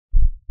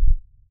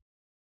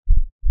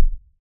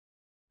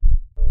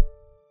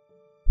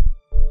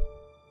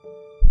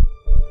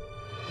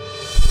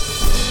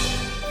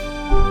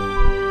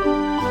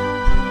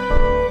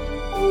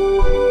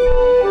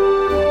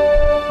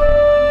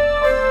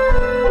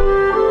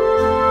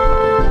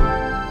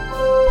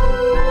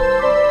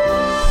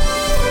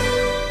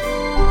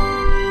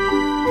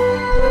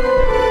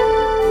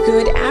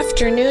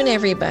afternoon,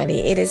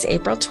 everybody. It is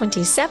April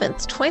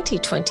 27th,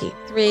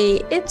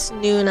 2023. It's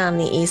noon on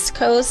the East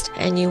Coast,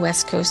 and you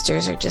West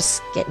Coasters are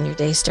just getting your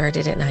day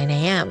started at 9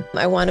 a.m.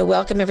 I want to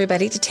welcome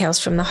everybody to Tales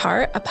from the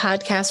Heart, a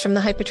podcast from the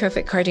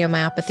Hypertrophic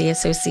Cardiomyopathy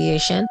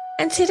Association.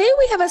 And today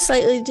we have a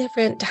slightly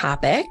different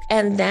topic,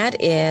 and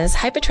that is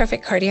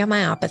hypertrophic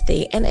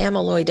cardiomyopathy and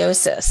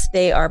amyloidosis.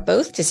 They are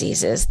both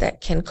diseases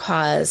that can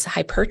cause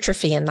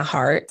hypertrophy in the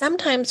heart.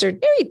 Sometimes they're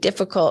very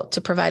difficult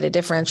to provide a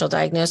differential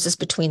diagnosis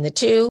between the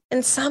two,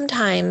 and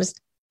sometimes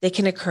they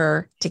can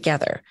occur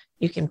together.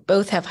 You can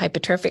both have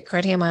hypertrophic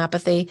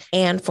cardiomyopathy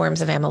and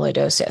forms of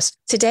amyloidosis.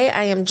 Today,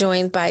 I am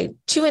joined by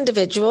two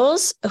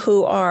individuals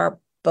who are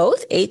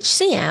both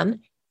HCM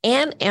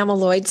and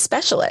amyloid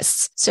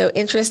specialists. So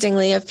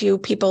interestingly, a few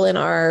people in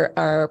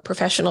our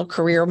professional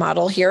career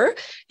model here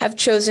have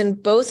chosen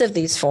both of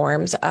these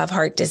forms of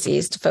heart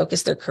disease to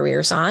focus their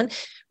careers on.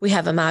 We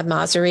have Ahmad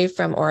Masri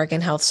from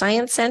Oregon Health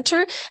Science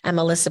Center and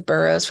Melissa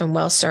Burroughs from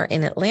WellStar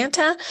in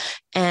Atlanta.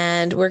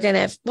 And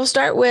we'll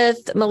start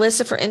with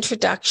Melissa for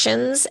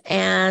introductions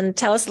and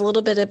tell us a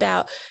little bit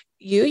about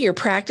you, your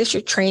practice,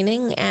 your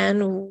training,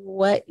 and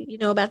what you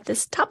know about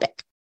this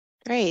topic.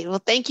 Great.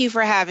 Well, thank you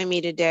for having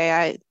me today.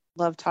 I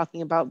love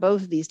talking about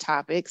both of these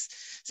topics.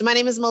 So my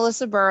name is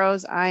Melissa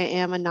Burroughs. I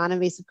am a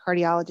non-invasive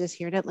cardiologist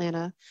here in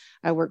Atlanta.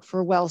 I work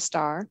for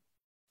WellStar.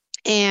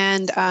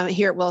 And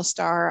here at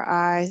WellStar,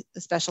 I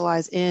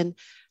specialize in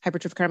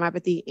hypertrophic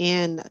cardiomyopathy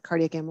and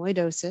cardiac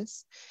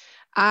amyloidosis.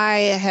 I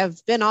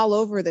have been all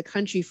over the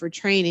country for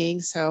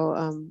training.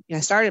 So I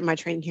started my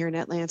training here in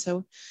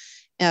Atlanta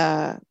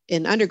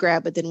in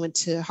undergrad, but then went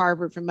to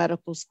Harvard for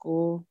medical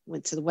school,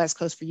 went to the West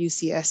Coast for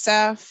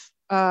UCSF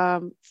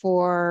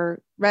for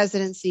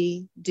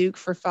residency, Duke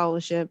for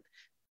fellowship.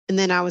 And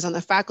then I was on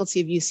the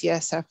faculty of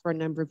UCSF for a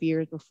number of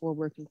years before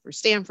working for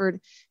Stanford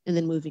and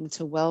then moving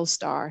to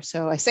WellStar.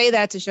 So I say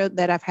that to show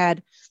that I've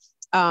had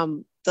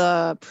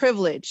the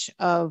privilege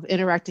of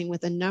interacting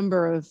with a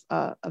number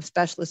of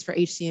specialists for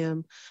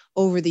HCM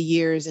over the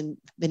years and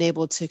been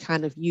able to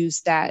kind of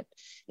use that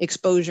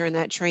exposure and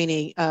that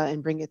training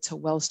and bring it to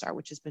WellStar,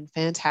 which has been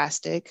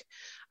fantastic.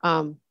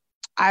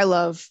 I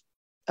love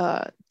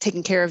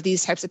taking care of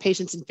these types of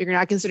patients and figuring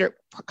out, I consider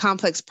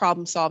complex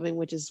problem solving,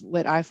 which is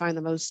what I find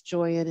the most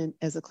joy in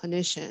as a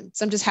clinician.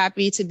 So I'm just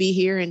happy to be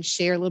here and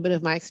share a little bit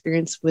of my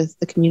experience with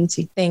the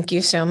community. Thank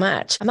you so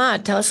much.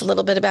 Ahmad, tell us a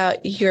little bit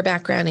about your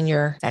background and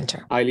your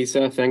center. Hi,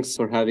 Lisa. Thanks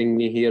for having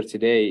me here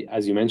today.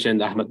 As you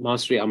mentioned, Ahmad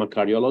Masri. I'm a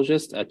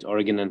cardiologist at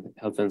Oregon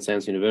Health and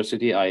Science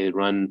University. I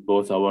run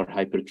both our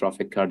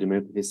hypertrophic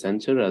cardiomyopathy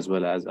center as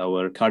well as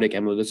our cardiac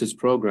amyloidosis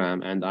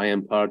program. And I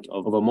am part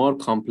of a more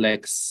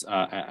complex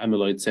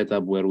amyloid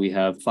setup where we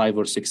have 5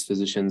 or 6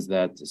 physicians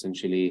that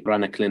essentially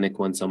run a clinic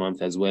once a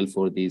month as well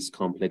for these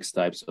complex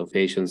types of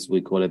patients.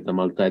 We call it the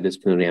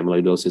multidisciplinary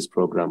amyloidosis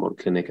program or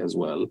clinic as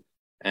well.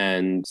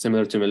 And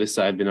similar to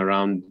Melissa, I've been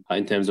around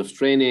in terms of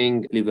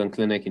training, Cleveland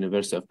Clinic,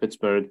 University of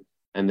Pittsburgh,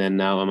 and then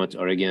now I'm at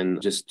Oregon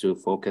just to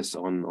focus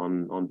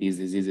on these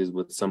diseases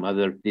with some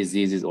other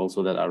diseases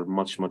also that are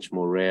much, much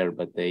more rare,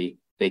 but they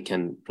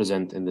can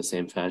present in the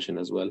same fashion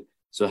as well.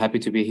 So happy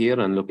to be here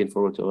and looking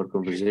forward to our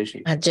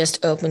conversation. I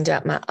just opened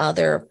up my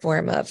other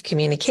form of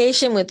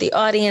communication with the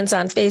audience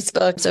on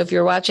Facebook. So if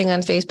you're watching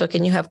on Facebook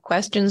and you have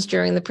questions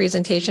during the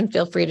presentation,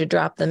 feel free to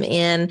drop them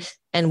in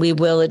and we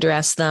will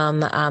address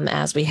them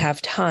as we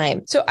have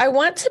time. So I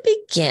want to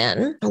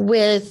begin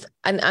with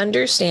an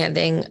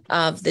understanding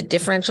of the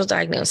differential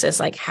diagnosis,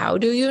 like how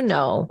do you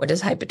know what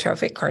is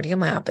hypertrophic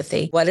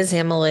cardiomyopathy, what is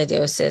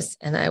amyloidosis,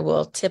 and I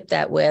will tip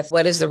that with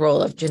what is the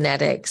role of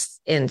genetics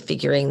in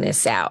figuring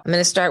this out. I'm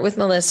going to start with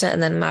Melissa,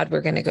 and then Ahmad,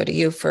 we're going to go to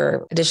you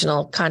for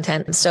additional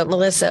content. So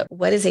Melissa,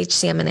 what is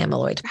HCM and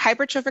amyloid?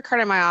 Hypertrophic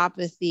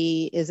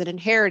cardiomyopathy is an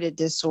inherited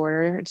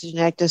disorder, it's a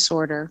genetic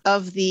disorder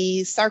of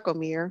the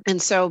sarcomere.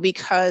 And so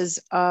because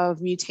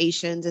of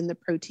mutations in the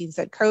proteins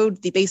that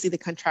code basically the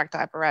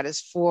contractile apparatus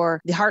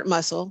for the heart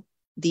muscle,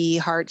 the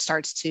heart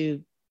starts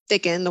to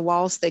thicken, the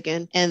walls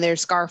thicken, and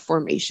there's scar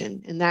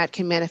formation. And that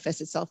can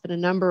manifest itself in a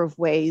number of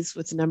ways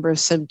with a number of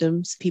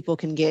symptoms. People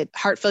can get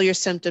heart failure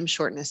symptoms,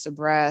 shortness of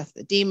breath,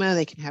 edema.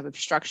 They can have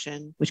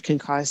obstruction, which can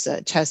cause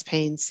chest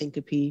pain,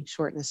 syncope,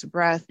 shortness of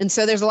breath. And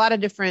so there's a lot of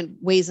different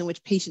ways in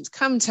which patients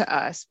come to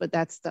us, but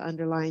that's the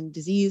underlying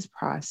disease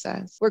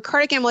process. Where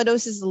cardiac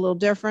amyloidosis is a little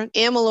different.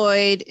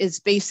 Amyloid is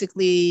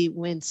basically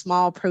when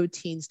small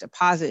proteins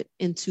deposit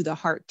into the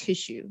heart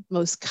tissue.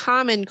 Most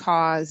common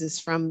cause is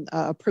from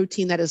a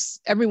protein that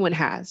everyone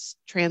has,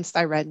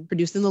 transthyretin,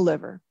 produced in the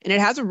liver. And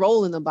it has a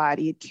role in the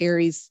body. It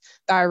carries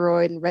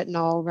thyroid and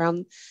retinol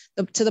around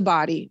to the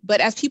body. But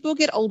as people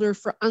get older,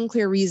 for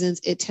unclear reasons,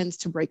 it tends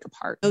to break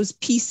apart. Those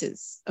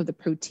pieces of the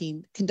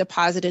protein can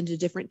deposit into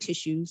different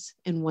tissues,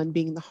 and one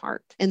being the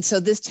heart. And so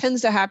this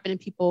tends to happen in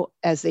people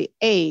as they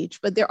age.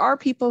 But there are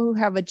people who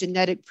have a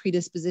genetic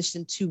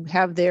predisposition to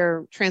have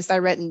their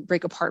transthyretin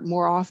break apart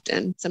more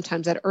often,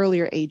 sometimes at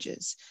earlier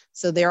ages.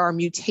 So there are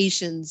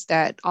mutations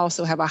that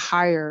also have a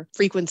higher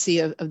frequency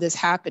of this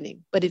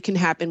happening, but it can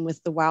happen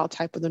with the wild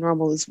type or the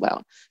normal as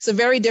well. So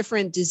very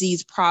different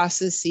disease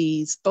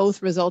processes,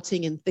 both resulting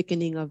resulting in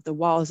thickening of the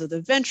walls of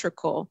the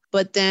ventricle.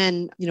 But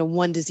then,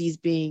 one disease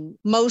being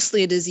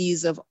mostly a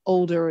disease of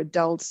older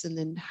adults, and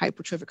then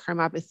hypertrophic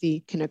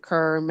cardiomyopathy can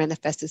occur and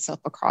manifest itself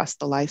across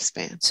the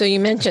lifespan. So you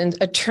mentioned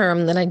a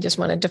term that I just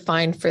want to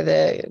define for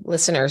the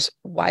listeners,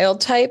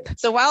 wild type.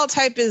 So wild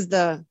type is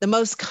the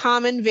most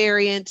common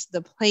variant,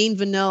 the plain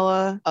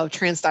vanilla of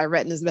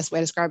transthyretin is the best way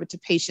to describe it to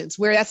patients,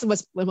 where that's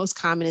what's most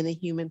common in the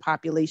human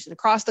population.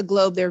 Across the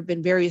globe, there have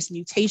been various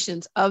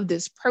mutations of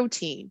this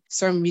protein.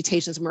 Some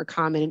mutations are more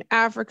common in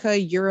Africa,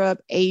 Europe,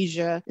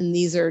 Asia, and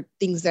these are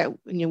things that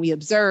we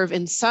observe.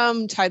 And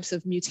some types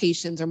of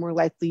mutations are more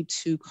likely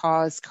to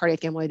cause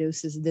cardiac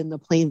amyloidosis than the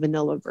plain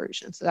vanilla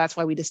version. So that's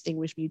why we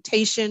distinguish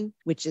mutation,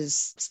 which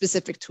is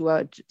specific to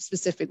a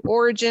specific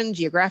origin,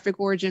 geographic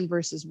origin,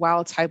 versus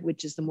wild type,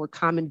 which is the more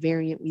common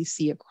variant we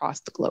see across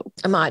the globe.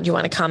 Ahmad, do you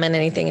want to comment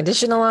anything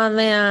additional on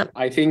that?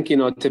 I think,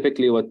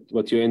 typically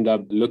what you end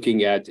up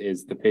looking at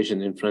is the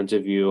patient in front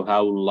of you,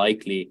 how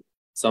likely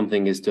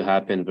something is to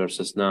happen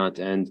versus not.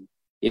 And,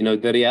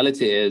 the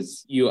reality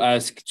is you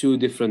ask two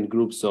different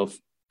groups of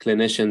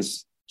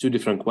clinicians, two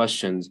different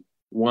questions.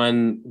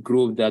 One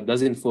group that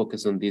doesn't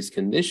focus on these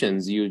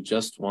conditions, you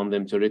just want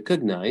them to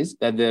recognize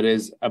that there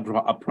is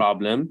a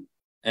problem,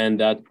 and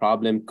that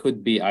problem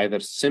could be either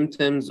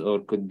symptoms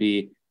or could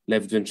be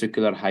left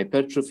ventricular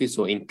hypertrophy,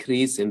 so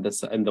increase in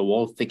the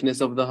wall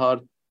thickness of the heart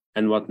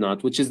and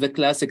whatnot, which is the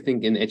classic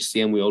thing in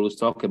HCM we always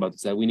talk about,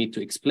 is that we need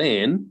to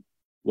explain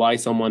why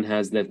someone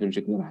has left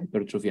ventricular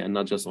hypertrophy and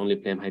not just only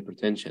plain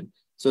hypertension.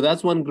 So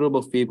that's one group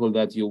of people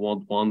that you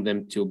won't want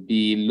them to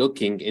be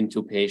looking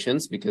into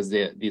patients, because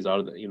these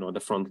are the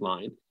front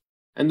line.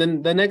 And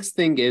then the next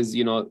thing is,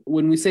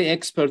 when we say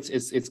experts,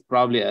 it's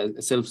probably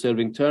a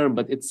self-serving term,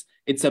 but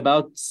it's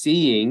about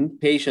seeing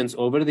patients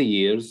over the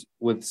years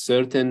with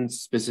certain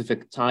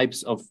specific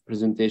types of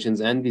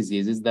presentations and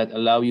diseases that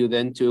allow you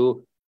then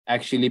to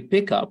actually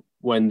pick up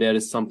when there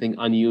is something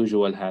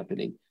unusual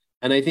happening.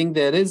 And I think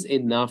there is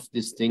enough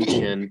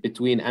distinction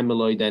between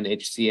amyloid and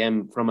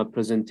HCM from a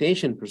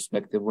presentation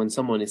perspective when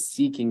someone is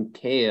seeking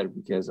care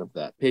because of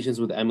that. Patients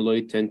with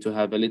amyloid tend to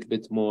have a little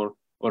bit more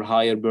or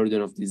higher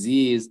burden of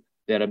disease.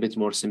 They're a bit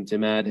more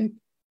symptomatic.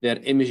 Their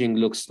imaging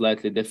looks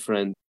slightly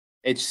different.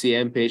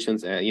 HCM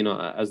patients,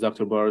 as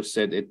Dr. Burroughs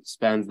said, it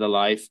spans the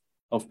life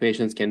of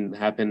patients, can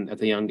happen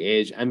at a young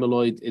age.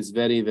 Amyloid is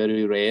very,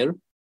 very rare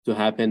to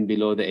happen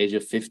below the age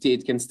of 50.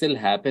 It can still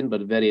happen,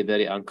 but very,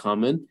 very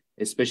uncommon,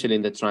 especially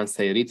in the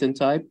transthyretin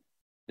type.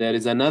 There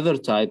is another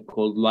type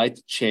called light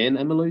chain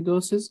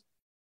amyloidosis,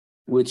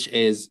 which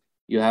is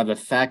you have a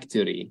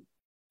factory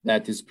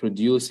that is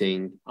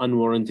producing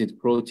unwarranted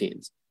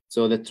proteins.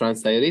 So the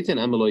transthyretin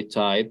amyloid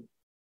type,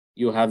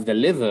 you have the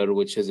liver,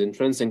 which is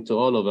intrinsic to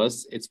all of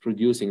us, it's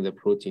producing the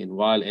protein.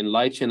 While in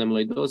light chain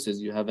amyloidosis,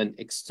 you have an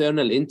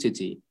external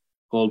entity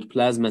called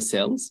plasma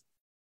cells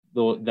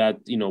that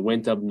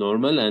went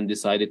abnormal and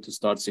decided to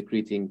start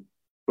secreting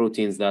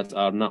proteins that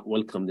are not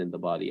welcomed in the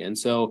body. And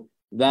so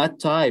that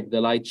type,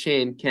 the light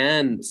chain,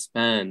 can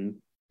span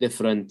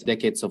different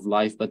decades of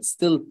life, but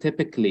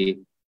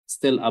typically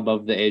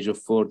above the age of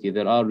 40.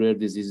 There are rare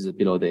diseases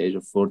below the age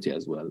of 40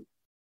 as well.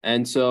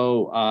 And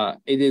so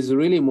it is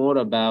really more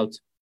about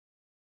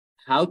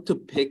how to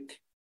pick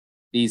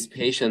these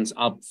patients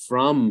up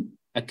from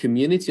a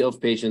community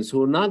of patients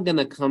who are not going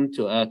to come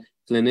to a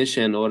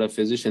clinician or a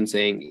physician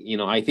saying,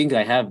 I think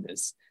I have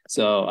this.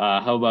 So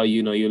how about,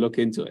 you look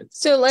into it?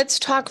 So let's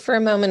talk for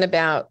a moment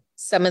about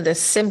some of the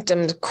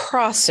symptoms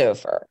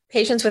crossover.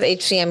 Patients with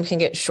HCM can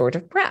get short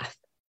of breath.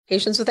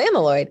 Patients with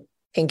amyloid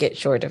can get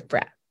short of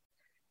breath.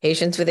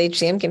 Patients with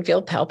HCM can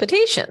feel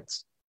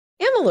palpitations.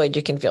 Amyloid,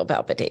 you can feel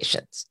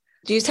palpitations.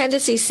 Do you tend to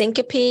see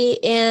syncope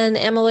in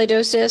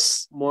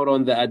amyloidosis? More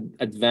on the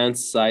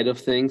advanced side of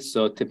things.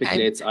 So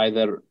typically it's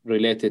either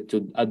related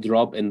to a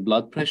drop in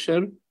blood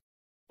pressure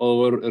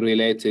or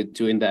related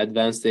to, in the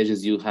advanced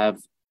stages, you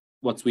have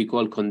what we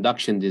call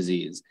conduction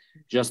disease,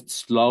 just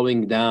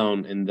slowing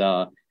down in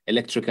the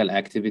electrical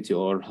activity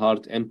or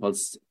heart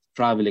impulse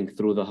traveling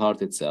through the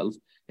heart itself.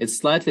 It's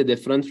slightly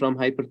different from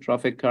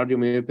hypertrophic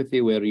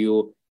cardiomyopathy, where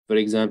you, for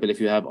example, if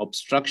you have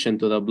obstruction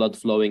to the blood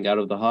flowing out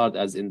of the heart,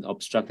 as in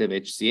obstructive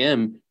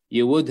HCM,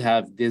 you would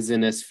have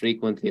dizziness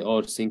frequently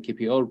or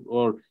syncope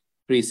or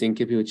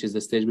pre-syncope, which is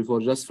the stage before,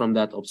 just from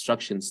that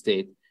obstruction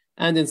state.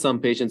 And in some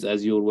patients,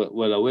 as you're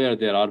well aware,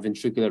 there are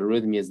ventricular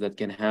arrhythmias that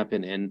can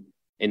happen in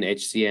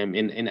HCM.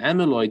 In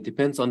amyloid,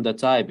 depends on the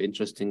type,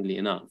 interestingly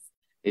enough.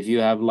 If you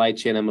have light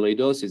chain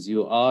amyloidosis,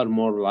 you are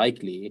more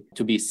likely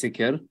to be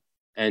sicker,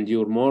 and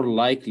you're more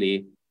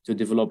likely to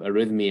develop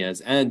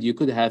arrhythmias, and you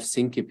could have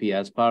syncope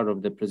as part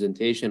of the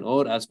presentation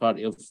or as part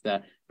of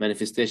the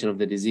manifestation of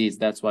the disease.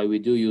 That's why we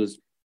do use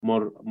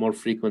more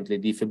frequently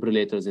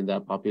defibrillators in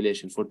that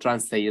population. For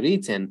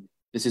transthyretin,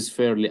 this is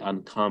fairly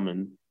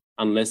uncommon.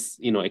 unless,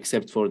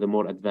 except for the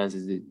more advanced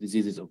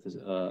diseases of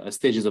the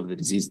stages of the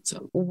disease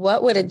itself.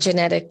 What would a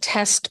genetic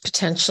test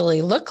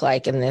potentially look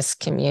like in this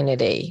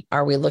community?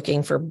 Are we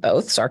looking for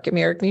both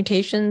sarcomeric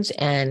mutations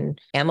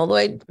and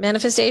amyloid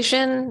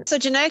manifestation? So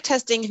genetic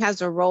testing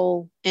has a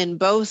role in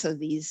both of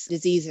these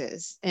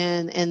diseases,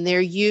 and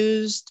they're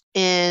used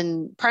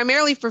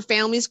primarily for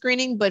family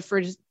screening, but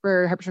for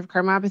hypertrophic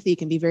cardiomyopathy, it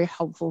can be very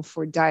helpful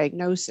for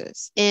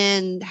diagnosis.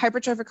 In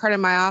hypertrophic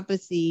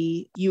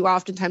cardiomyopathy, you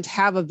oftentimes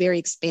have a very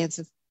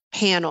expansive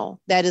panel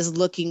that is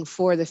looking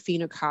for the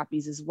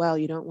phenocopies as well.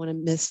 You don't want to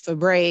miss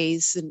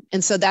Fabry's.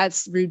 And so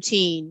that's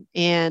routine,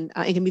 and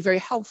it can be very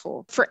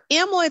helpful. For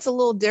amyloid, it's a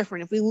little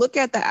different. If we look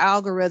at the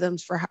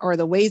algorithms or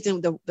the ways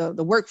in the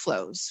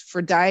workflows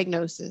for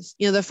diagnosis,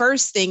 the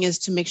first thing is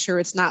to make sure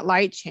it's not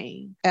light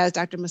chain. As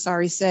Dr.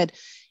 Masri said,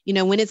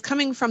 when it's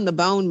coming from the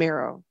bone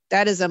marrow,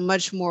 that is a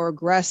much more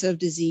aggressive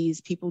disease.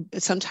 People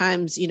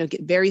sometimes,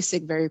 get very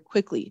sick very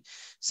quickly.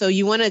 So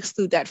you want to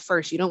exclude that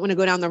first. You don't want to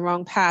go down the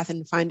wrong path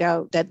and find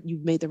out that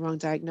you've made the wrong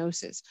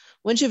diagnosis.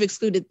 Once you've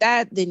excluded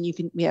that, then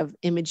we have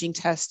imaging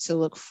tests to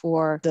look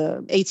for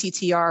the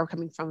ATTR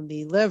coming from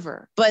the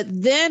liver. But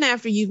then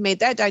after you've made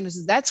that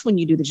diagnosis, that's when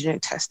you do the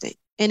genetic testing.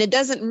 And it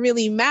doesn't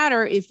really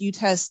matter if you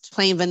test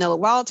plain vanilla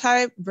wild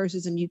type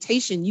versus a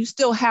mutation, you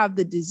still have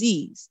the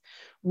disease.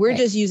 We're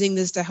just using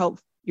this to help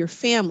your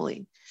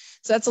family.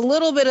 So that's a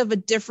little bit of a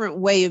different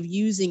way of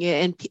using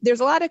it. And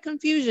there's a lot of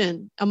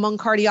confusion among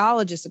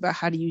cardiologists about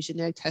how to use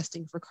genetic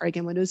testing for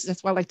cardiac amyloidosis.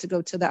 That's why I like to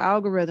go to the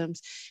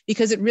algorithms,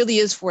 because it really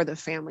is for the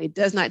family. It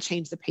does not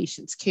change the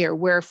patient's care.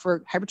 Where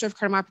for hypertrophic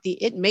cardiomyopathy,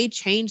 it may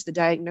change the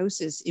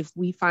diagnosis if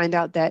we find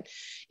out that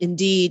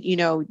indeed,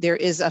 there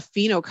is a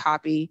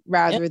phenocopy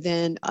rather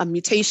than a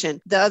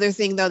mutation. The other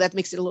thing, though, that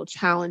makes it a little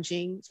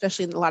challenging,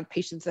 especially in a lot of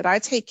patients that I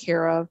take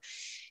care of,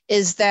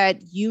 is that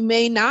you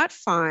may not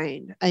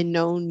find a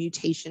known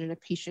mutation in a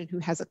patient who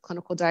has a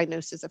clinical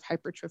diagnosis of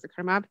hypertrophic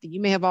cardiomyopathy. You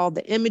may have all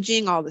the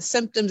imaging, all the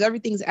symptoms,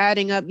 everything's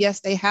adding up. Yes,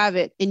 they have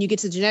it. And you get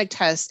to the genetic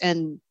test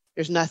and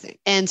there's nothing.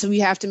 And so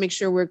we have to make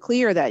sure we're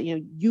clear that,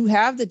 you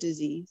have the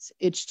disease.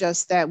 It's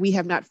just that we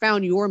have not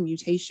found your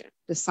mutation.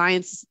 The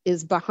science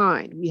is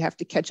behind. We have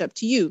to catch up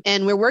to you.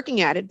 And we're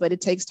working at it, but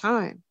it takes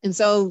time. And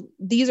so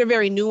these are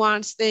very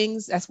nuanced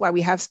things. That's why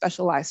we have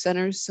specialized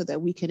centers, so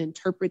that we can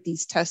interpret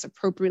these tests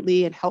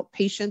appropriately and help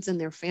patients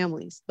and their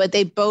families. But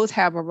they both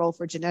have a role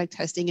for genetic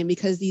testing. And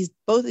because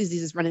both these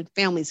diseases run in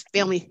families,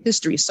 family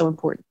history is so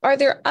important. Are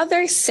there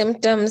other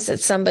symptoms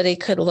that somebody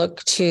could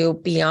look to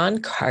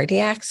beyond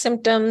cardiac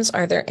symptoms?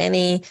 Are there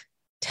any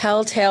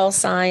telltale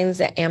signs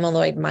that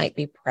amyloid might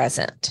be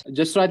present?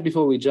 Just right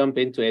before we jump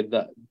into it,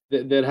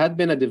 there had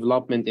been a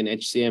development in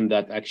HCM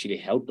that actually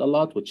helped a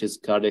lot, which is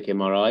cardiac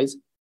MRIs.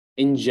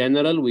 In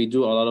general, we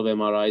do a lot of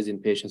MRIs in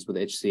patients with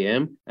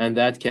HCM, and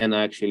that can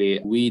actually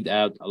weed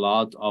out a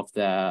lot of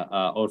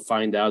or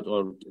find out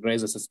or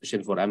raise a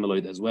suspicion for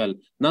amyloid as well.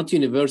 Not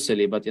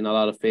universally, but in a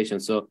lot of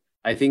patients. So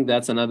I think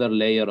that's another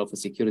layer of a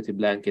security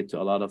blanket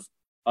to a lot of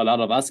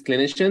us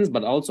clinicians,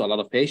 but also a lot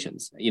of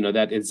patients,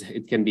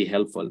 it can be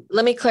helpful.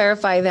 Let me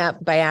clarify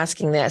that by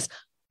asking this.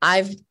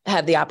 I've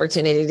had the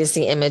opportunity to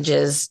see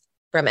images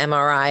from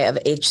MRI of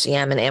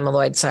HCM and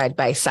amyloid side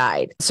by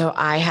side. So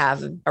I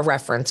have a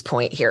reference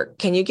point here.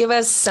 Can you give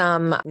us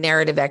some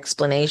narrative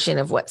explanation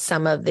of what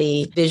some of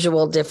the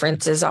visual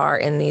differences are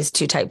in these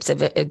two types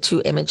of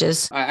two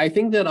images? I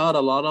think there are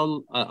a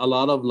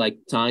lot of like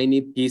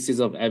tiny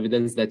pieces of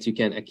evidence that you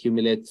can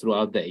accumulate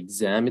throughout the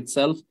exam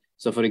itself.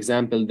 So, for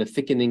example, the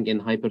thickening in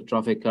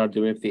hypertrophic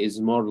cardiomyopathy is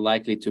more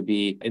likely to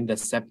be in the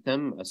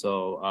septum.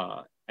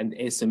 So, and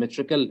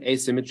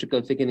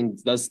asymmetrical thickening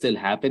does still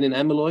happen in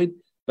amyloid.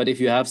 But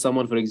if you have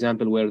someone, for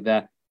example, where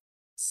the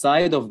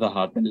side of the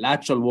heart, the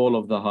lateral wall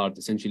of the heart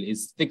essentially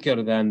is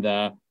thicker than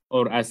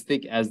or as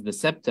thick as the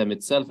septum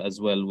itself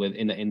as well,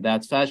 in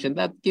that fashion,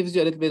 that gives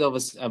you a little bit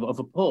of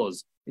a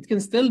pause. It can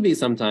still be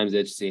sometimes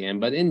HCM,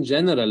 but in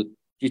general,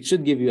 it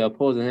should give you a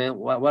pause. And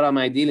what am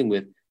I dealing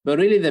with? But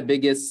really the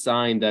biggest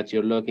sign that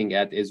you're looking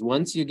at is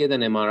once you get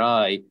an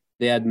MRI,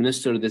 they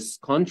administer this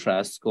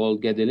contrast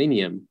called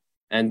gadolinium.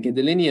 And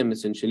gadolinium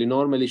essentially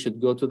normally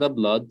should go to the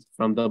blood,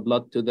 from the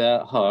blood to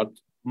the heart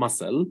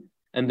muscle.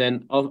 And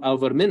then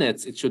over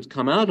minutes, it should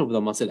come out of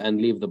the muscle and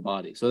leave the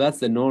body. So that's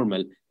the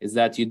normal, is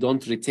that you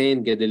don't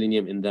retain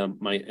gadolinium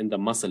in the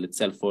muscle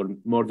itself for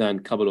more than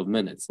a couple of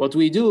minutes. What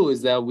we do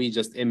is that we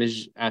just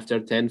image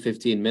after 10,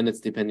 15 minutes,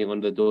 depending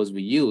on the dose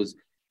we use.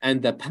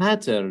 And the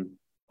pattern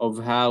of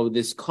how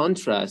this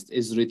contrast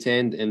is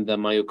retained in the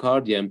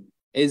myocardium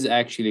is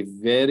actually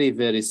very,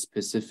 very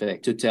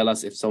specific to tell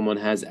us if someone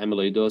has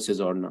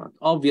amyloidosis or not.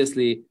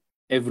 Obviously,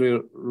 every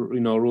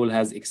rule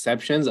has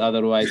exceptions.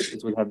 Otherwise,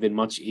 it would have been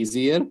much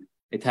easier.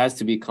 It has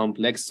to be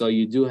complex. So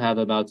you do have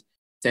about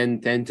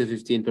 10 to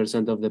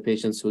 15% of the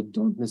patients who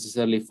don't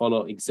necessarily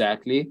follow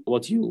exactly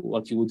what you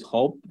would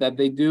hope that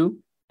they do.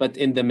 But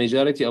in the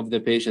majority of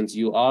the patients,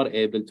 you are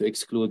able to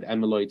exclude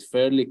amyloid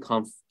fairly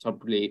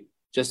comfortably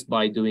just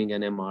by doing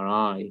an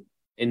MRI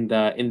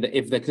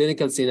if the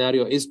clinical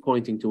scenario is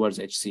pointing towards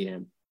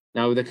HCM.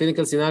 Now, the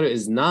clinical scenario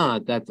is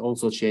not, that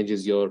also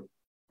changes your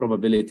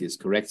probabilities,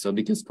 correct? So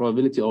because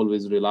probability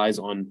always relies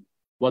on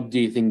what do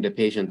you think the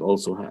patient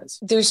also has.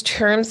 There's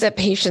terms that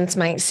patients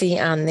might see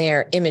on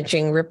their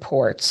imaging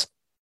reports,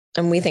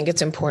 and we think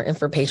it's important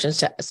for patients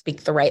to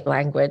speak the right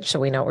language so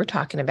we know what we're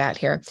talking about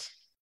here.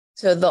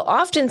 So they'll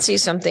often see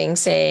something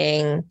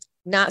saying,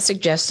 not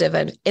suggestive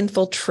of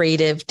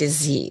infiltrative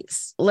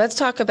disease. Let's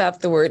talk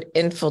about the word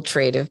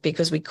infiltrative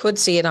because we could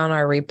see it on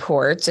our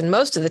reports, and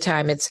most of the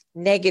time it's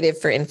negative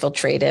for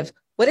infiltrative.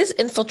 What does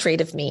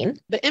infiltrative mean?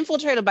 But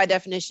infiltrative by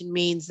definition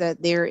means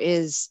that there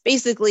is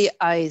basically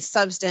a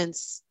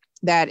substance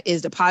that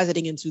is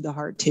depositing into the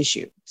heart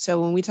tissue.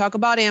 So when we talk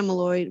about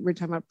amyloid, we're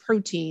talking about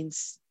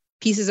proteins,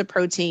 pieces of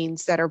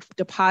proteins that are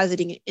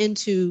depositing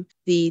into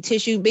the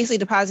tissue, basically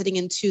depositing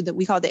into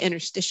we call the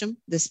interstitium,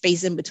 the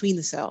space in between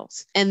the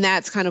cells. And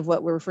that's kind of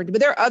what we're referring to. But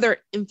there are other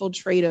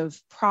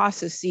infiltrative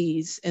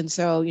processes. And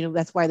so,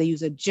 that's why they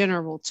use a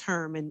general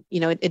term. And,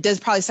 it does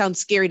probably sound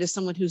scary to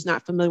someone who's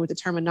not familiar with the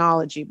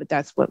terminology, but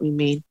that's what we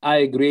mean. I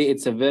agree.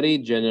 It's a very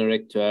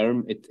generic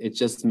term. It's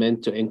just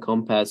meant to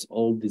encompass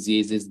all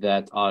diseases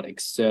that are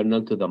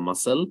external to the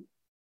muscle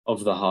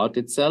of the heart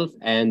itself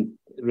and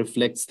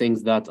reflects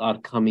things that are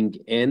coming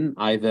in,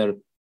 either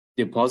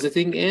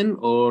depositing in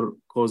or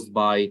caused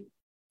by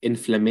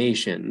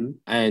inflammation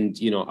and,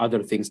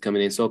 other things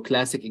coming in. So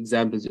classic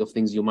examples of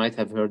things you might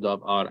have heard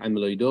of are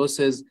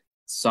amyloidosis,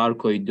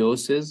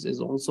 sarcoidosis is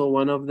also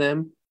one of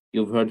them.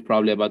 You've heard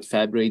probably about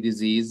Fabry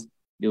disease.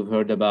 You've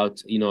heard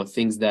about,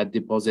 things that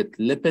deposit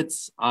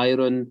lipids,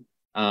 iron,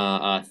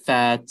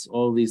 fat,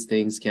 all these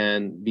things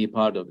can be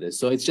part of this.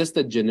 So it's just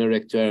a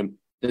generic term.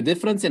 The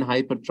difference in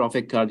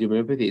hypertrophic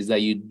cardiomyopathy is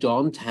that you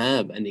don't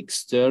have an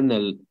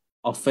external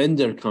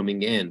offender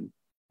coming in.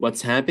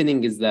 What's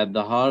happening is that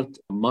the heart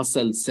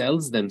muscle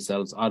cells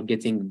themselves are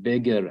getting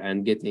bigger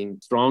and getting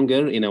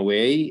stronger in a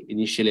way,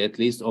 initially at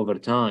least over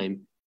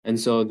time. And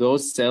so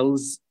those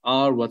cells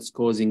are what's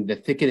causing the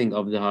thickening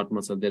of the heart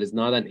muscle. There is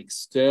not an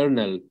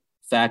external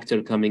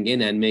factor coming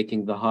in and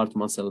making the heart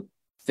muscle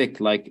thick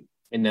like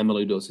in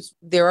amyloidosis.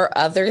 There are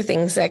other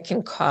things that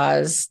can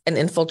cause an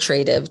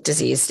infiltrative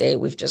disease state.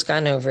 We've just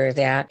gone over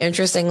that.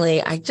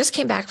 Interestingly, I just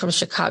came back from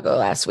Chicago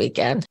last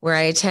weekend where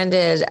I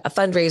attended a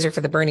fundraiser for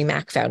the Bernie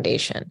Mac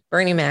Foundation.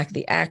 Bernie Mac,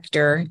 the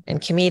actor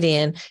and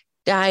comedian,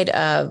 died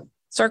of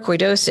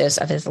sarcoidosis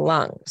of his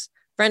lungs.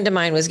 A friend of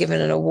mine was given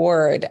an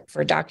award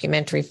for a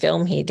documentary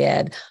film he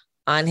did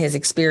on his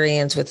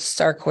experience with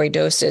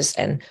sarcoidosis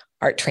and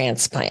heart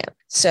transplant.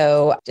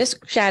 So just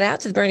shout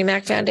out to the Bernie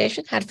Mac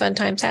Foundation. Had a fun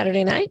time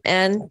Saturday night.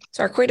 And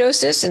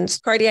sarcoidosis and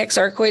cardiac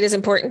sarcoid is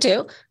important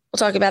too. We'll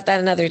talk about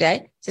that another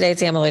day. Today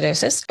it's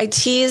amyloidosis. I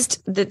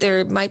teased that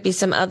there might be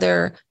some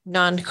other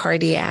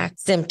non-cardiac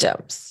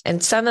symptoms,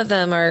 and some of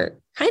them are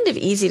kind of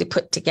easy to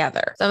put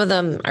together. Some of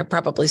them are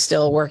probably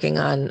still working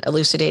on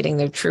elucidating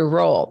their true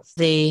role.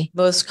 The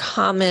most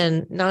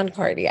common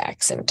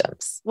non-cardiac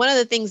symptoms. One of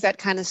the things that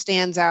kind of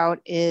stands out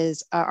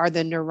are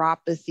the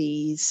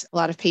neuropathies. A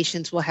lot of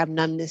patients will have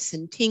numbness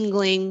and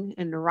tingling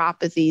and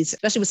neuropathies,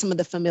 especially with some of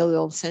the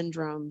familial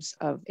syndromes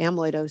of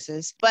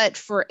amyloidosis. But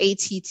for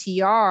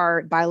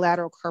ATTR,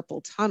 bilateral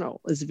carpal tunnel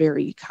is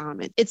very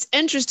common. It's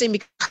interesting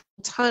because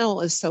tunnel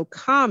is so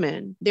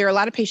common. There are a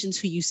lot of patients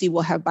who you see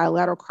will have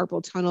bilateral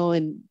carpal tunnel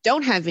and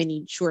don't have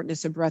any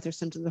shortness of breath or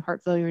symptoms of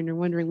heart failure, and you're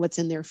wondering what's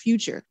in their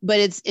future. But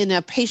it's in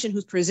a patient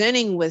who's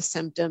presenting with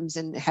symptoms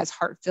and has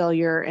heart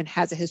failure and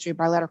has a history of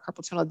bilateral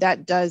carpal tunnel,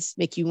 that does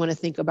make you want to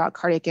think about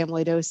cardiac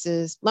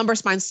amyloidosis. Lumbar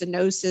spine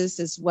stenosis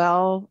as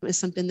well is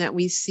something that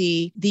we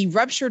see. The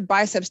ruptured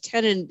biceps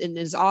tendon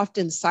is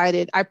often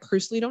cited. I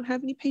personally don't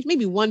have any patient,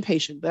 maybe one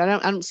patient, but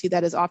I don't see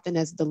that as often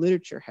as the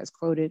literature has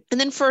quoted. And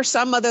then for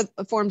some other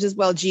forms as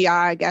well, GI,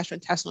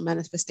 gastrointestinal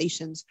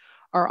manifestations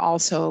are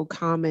also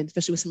common,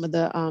 especially with some of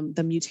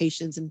the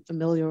mutations in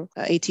familial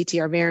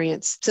ATTR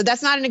variants. So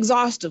that's not an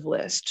exhaustive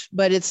list,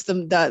 but it's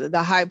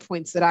the high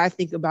points that I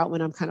think about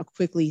when I'm kind of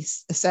quickly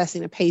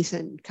assessing a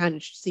patient, kind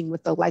of seeing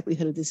what the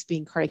likelihood of this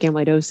being cardiac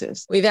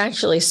amyloidosis. We've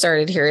actually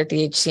started here at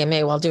the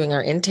HCMA while doing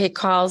our intake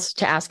calls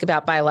to ask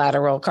about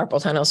bilateral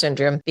carpal tunnel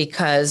syndrome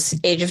because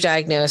age of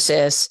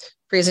diagnosis,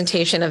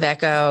 presentation of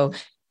echo,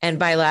 and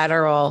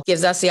bilateral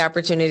gives us the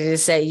opportunity to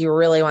say, you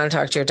really want to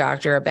talk to your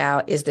doctor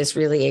about, is this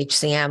really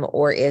HCM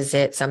or is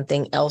it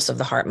something else of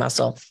the heart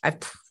muscle? I've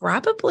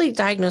probably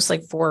diagnosed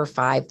like 4 or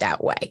 5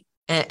 that way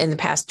in the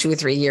past 2 or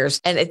 3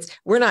 years. And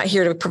we're not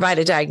here to provide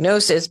a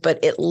diagnosis,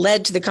 but it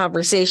led to the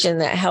conversation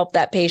that helped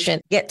that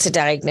patient get to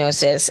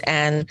diagnosis.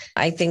 And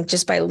I think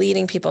just by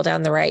leading people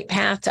down the right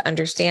path to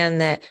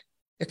understand that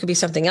there could be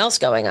something else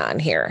going on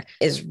here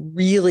is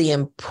really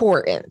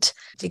important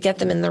to get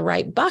them in the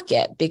right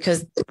bucket.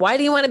 Because why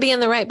do you want to be in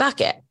the right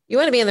bucket? You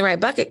want to be in the right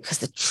bucket because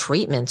the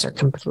treatments are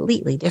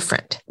completely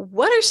different.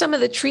 What are some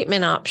of the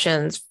treatment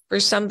options for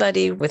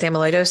somebody with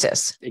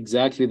amyloidosis?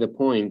 Exactly the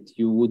point.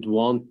 You would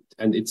want,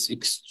 and it's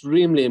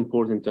extremely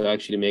important to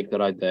actually make the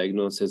right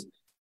diagnosis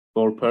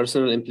for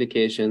personal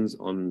implications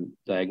on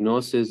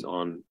diagnosis,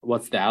 on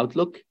what's the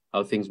outlook,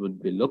 how things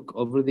would be look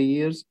over the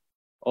years,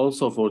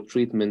 also for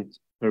treatment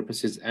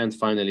purposes, and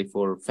finally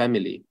for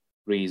family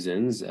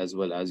reasons, as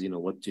well as,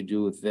 what to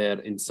do there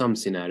in some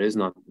scenarios,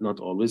 not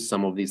always.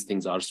 Some of these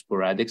things are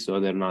sporadic, so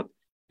they're not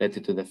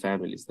related to the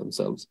families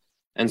themselves.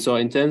 And so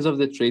in terms of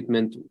the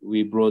treatment,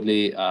 we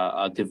broadly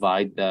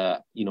divide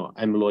the,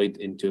 amyloid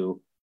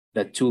into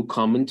the two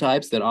common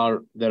types. There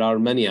are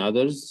many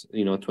others,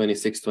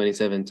 26,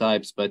 27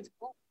 types,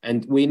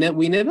 and we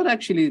never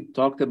actually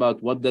talked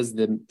about what does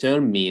the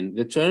term mean.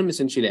 The term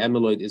essentially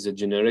amyloid is a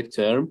generic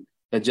term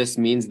that just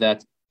means that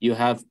you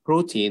have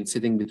protein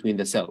sitting between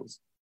the cells.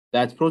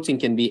 That protein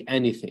can be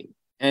anything,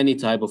 any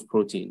type of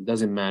protein,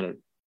 doesn't matter.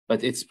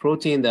 But it's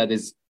protein that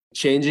is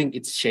changing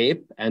its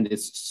shape and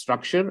its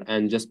structure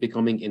and just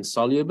becoming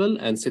insoluble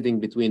and sitting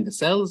between the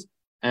cells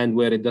and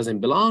where it doesn't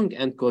belong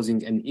and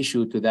causing an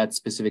issue to that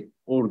specific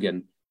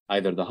organ,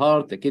 either the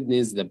heart, the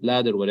kidneys, the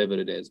bladder, whatever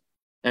it is.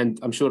 And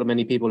I'm sure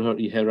many people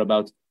hear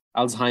about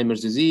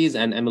Alzheimer's disease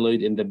and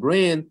amyloid in the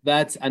brain.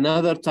 That's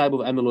another type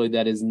of amyloid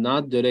that is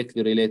not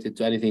directly related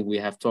to anything we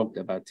have talked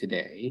about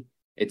today.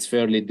 It's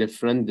fairly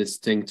different,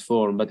 distinct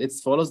form, but it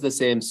follows the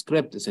same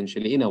script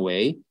essentially in a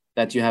way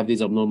that you have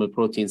these abnormal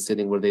proteins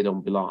sitting where they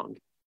don't belong.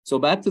 So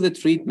back to the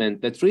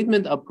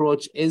treatment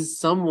approach is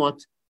somewhat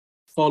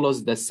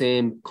follows the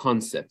same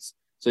concepts.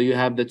 So you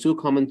have the two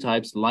common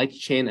types, light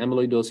chain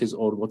amyloidosis,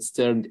 or what's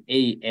termed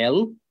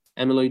AL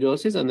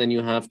amyloidosis, and then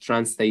you have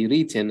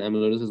transthyretin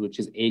amyloidosis, which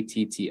is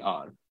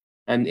ATTR.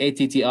 And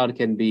ATTR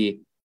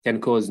can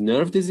cause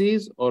nerve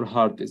disease or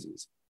heart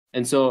disease.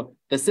 And so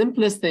the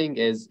simplest thing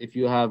is if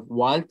you have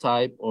wild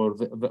type or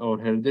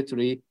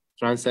hereditary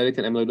transthyretin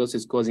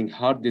amyloidosis causing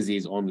heart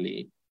disease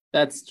only,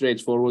 that's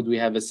straightforward. We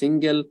have a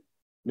single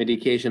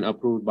medication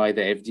approved by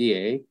the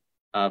FDA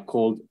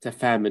called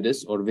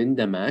tafamidis or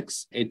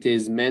Vindamax. It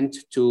is meant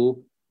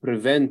to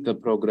prevent the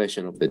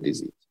progression of the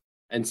disease.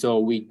 And so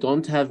we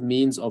don't have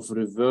means of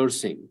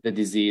reversing the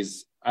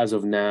disease as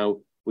of now.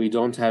 We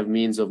don't have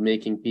means of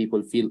making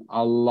people feel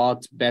a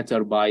lot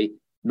better by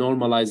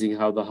normalizing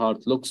how the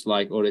heart looks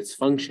like or its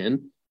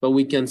function, but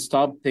we can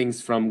stop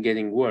things from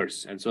getting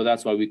worse. And so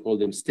that's why we call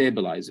them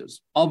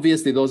stabilizers.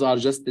 Obviously, those are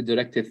just the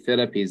directed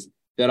therapies.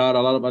 There are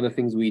a lot of other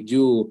things we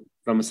do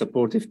from a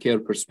supportive care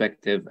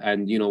perspective.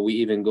 And, we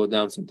even go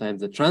down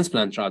sometimes the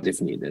transplant route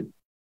if needed.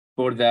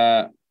 For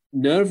the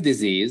nerve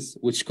disease,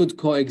 which could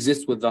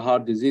coexist with the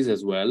heart disease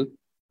as well,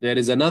 there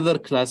is another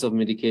class of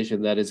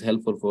medication that is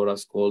helpful for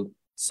us called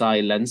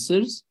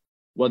silencers.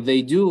 What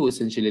they do,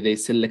 essentially, they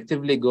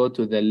selectively go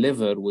to the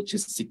liver, which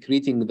is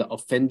secreting the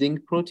offending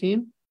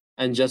protein,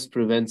 and just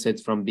prevents it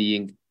from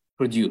being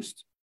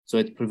produced. So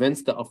it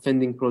prevents the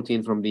offending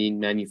protein from being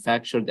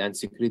manufactured and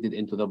secreted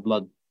into the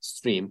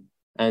bloodstream.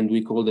 And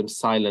we call them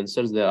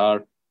silencers. There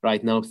are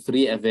right now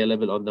 3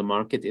 available on the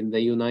market in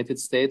the United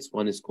States.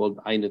 One is called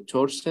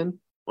inotersen,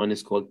 one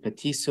is called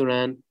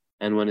patisiran,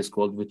 and one is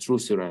called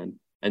vutrisiran.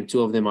 And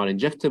 2 of them are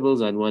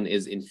injectables and one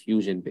is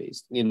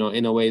infusion-based.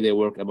 In a way, they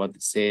work about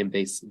the same.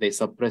 They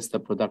suppress the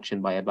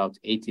production by about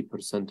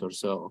 80% or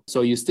so.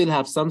 So you still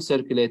have some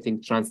circulating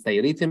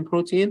transthyretin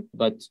protein,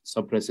 but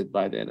suppress it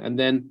by then. And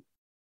then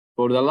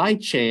for the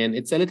light chain,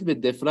 it's a little bit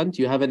different.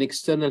 You have an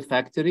external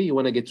factory. You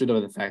want to get rid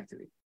of the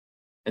factory.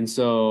 And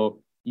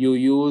so you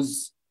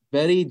use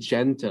very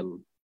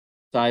gentle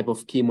type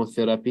of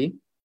chemotherapy.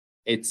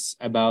 It's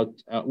about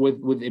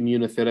with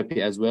immunotherapy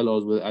as well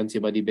as with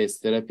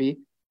antibody-based therapy.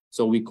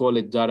 So we call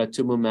it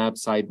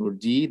daratumumab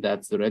cyber-D.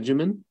 That's the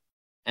regimen.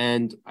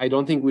 And I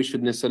don't think we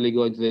should necessarily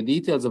go into the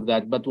details of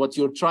that, but what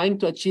you're trying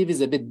to achieve is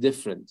a bit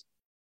different.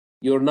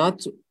 You're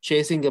not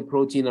chasing a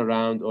protein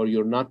around or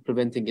you're not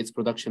preventing its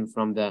production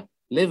from the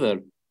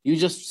liver. You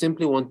just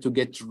simply want to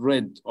get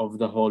rid of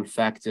the whole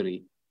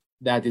factory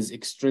that is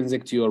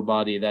extrinsic to your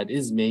body that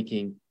is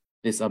making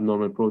this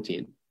abnormal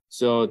protein.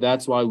 So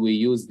that's why we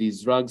use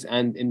these drugs.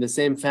 And in the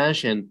same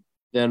fashion,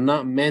 they're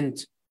not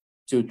meant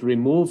to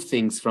remove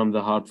things from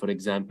the heart, for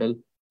example.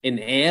 In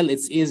AL,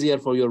 it's easier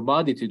for your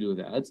body to do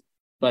that.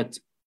 But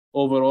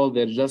overall,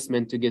 they're just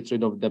meant to get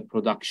rid of the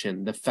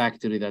production, the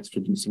factory that's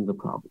producing the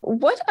problem.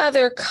 What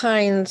other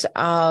kinds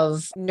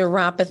of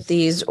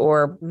neuropathies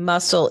or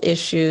muscle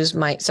issues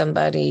might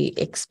somebody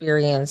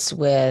experience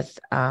with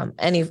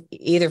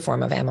either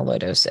form of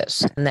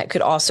amyloidosis? And that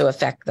could also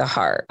affect the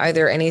heart. Are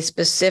there any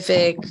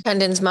specific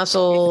tendons,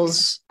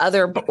 muscles,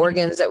 other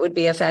organs that would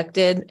be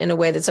affected in a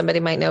way that somebody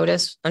might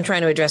notice? I'm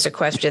trying to address a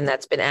question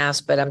that's been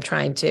asked, but I'm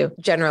trying to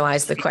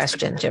generalize the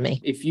question,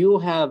 Jimmy. If you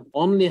have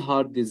only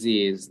heart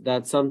disease,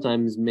 that sometimes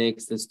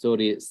makes the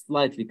story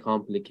slightly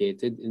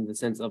complicated in the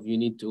sense of you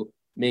need to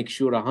make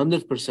sure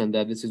 100%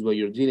 that this is what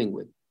you're dealing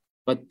with.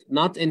 But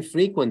not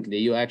infrequently,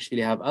 you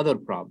actually have other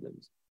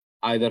problems,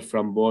 either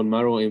from bone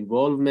marrow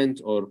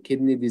involvement or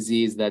kidney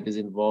disease that is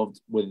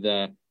involved with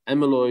the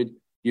amyloid.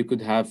 You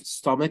could have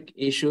stomach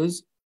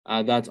issues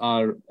that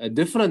are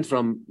different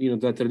from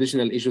the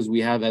traditional issues we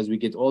have as we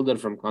get older,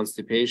 from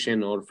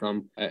constipation or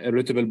from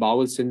irritable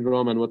bowel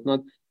syndrome and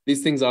whatnot.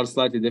 These things are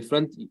slightly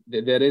different.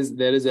 There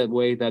is a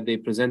way that they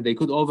present. They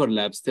could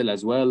overlap still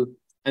as well.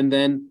 And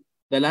then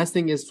the last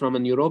thing is from a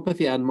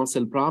neuropathy and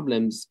muscle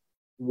problems.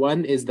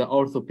 One is the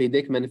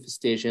orthopedic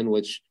manifestation,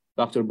 which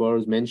Dr.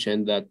 Burroughs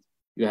mentioned that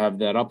you have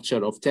the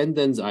rupture of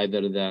tendons,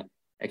 either the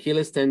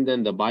Achilles tendon,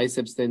 the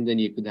biceps tendon,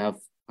 you could have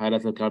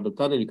bilateral carpal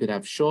tunnel, you could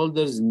have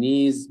shoulders,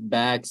 knees,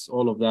 backs,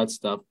 all of that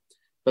stuff.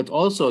 But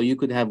also you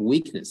could have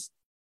weakness.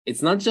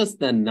 It's not just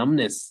the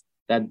numbness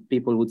that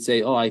people would say,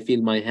 oh, I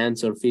feel my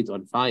hands or feet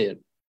on fire.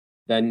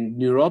 The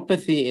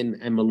neuropathy in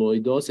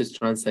amyloidosis,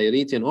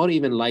 transthyretin, or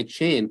even light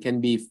chain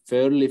can be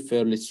fairly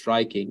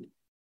striking.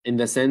 In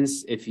the sense,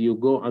 if you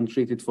go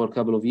untreated for a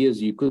couple of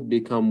years, you could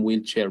become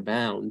wheelchair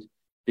bound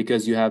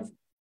because you have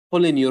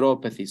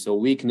polyneuropathy. So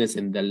weakness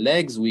in the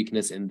legs,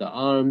 weakness in the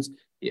arms,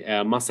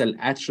 muscle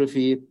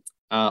atrophy,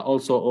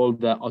 also all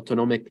the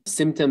autonomic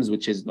symptoms,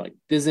 which is like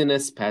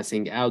dizziness,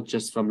 passing out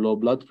just from low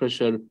blood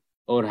pressure,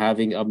 or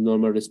having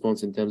abnormal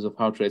response in terms of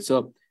heart rate.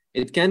 So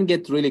it can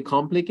get really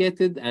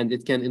complicated, and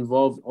it can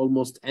involve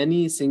almost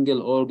any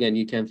single organ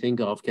you can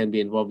think of can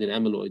be involved in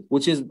amyloid,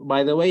 which is,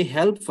 by the way,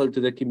 helpful to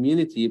the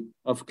community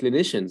of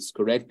clinicians,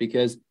 correct?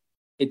 Because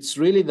it's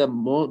really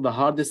the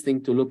hardest thing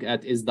to look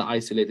at is the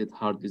isolated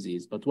heart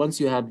disease. But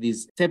once you have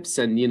these tips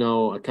and,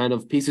 kind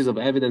of pieces of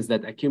evidence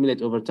that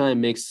accumulate over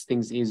time, makes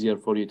things easier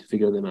for you to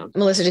figure them out.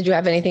 Melissa, did you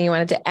have anything you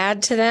wanted to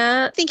add to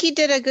that? I think he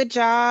did a good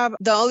job.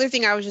 The other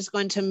thing I was just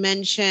going to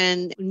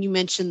mention, when you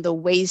mentioned the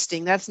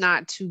wasting, that's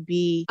not to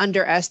be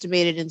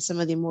underestimated in some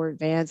of the more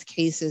advanced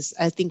cases.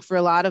 I think for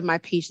a lot of my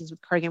patients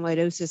with cardiac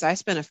amyloidosis, I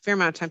spend a fair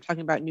amount of time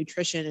talking about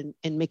nutrition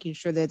and making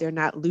sure that they're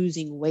not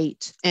losing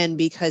weight. And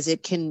because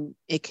it can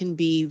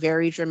be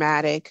very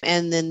dramatic.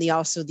 And then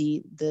also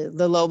the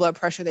low blood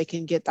pressure, they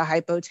can get the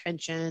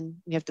hypotension.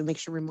 We have to make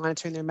sure we're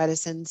monitoring their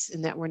medicines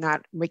and that we're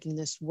not making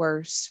this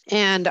worse.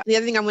 And the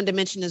other thing I wanted to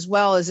mention as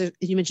well is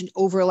you mentioned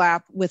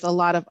overlap with a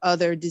lot of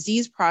other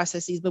disease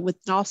processes, but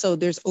also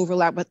there's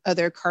overlap with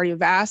other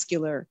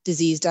cardiovascular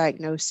disease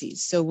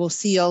diagnoses. So we'll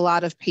see a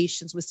lot of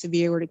patients with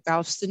severe aortic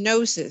valve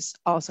stenosis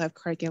also have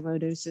cardiac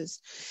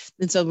amyloidosis.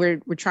 And so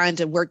we're trying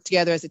to work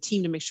together as a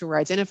team to make sure we're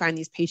identifying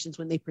these patients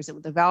when they present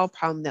with a valve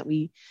problem, that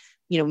we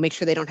make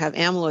sure they don't have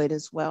amyloid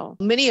as well.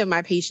 Many of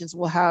my patients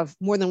will have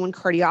more than one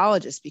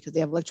cardiologist because they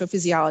have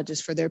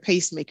electrophysiologists for their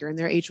pacemaker and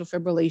their atrial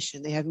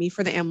fibrillation. They have me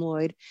for the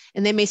amyloid,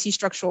 and they may see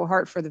structural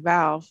heart for the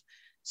valve.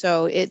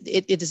 So it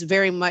is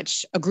very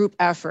much a group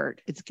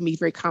effort. It can be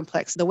very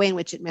complex, the way in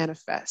which it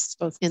manifests,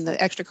 both in the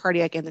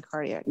extracardiac and the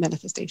cardiac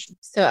manifestation.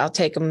 So I'll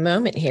take a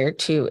moment here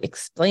to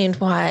explain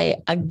why,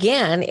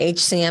 again,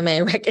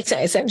 HCMA,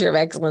 Recognized Center of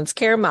Excellence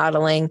Care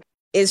Modeling,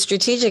 is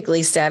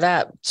strategically set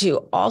up to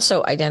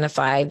also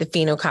identify the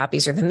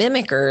phenocopies or the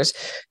mimickers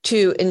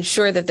to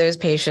ensure that those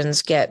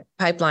patients get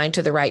pipelined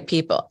to the right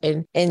people.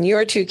 In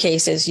your two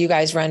cases, you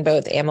guys run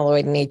both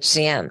amyloid and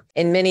HCM.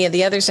 In many of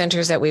the other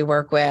centers that we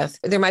work with,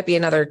 there might be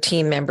another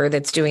team member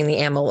that's doing the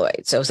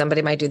amyloid. So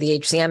somebody might do the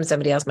HCM,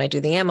 somebody else might do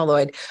the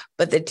amyloid,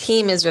 but the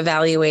team is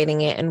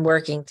evaluating it and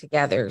working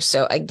together.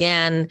 So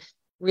again,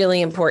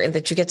 really important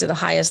that you get to the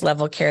highest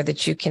level care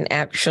that you can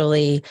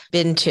actually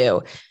bend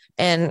to.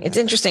 And it's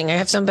interesting. I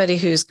have somebody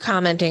who's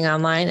commenting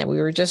online, and we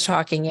were just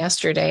talking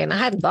yesterday, and I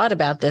hadn't thought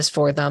about this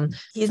for them.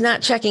 He's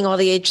not checking all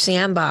the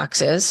HCM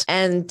boxes,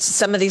 and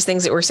some of these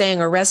things that we're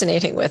saying are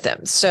resonating with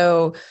him.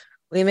 So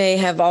we may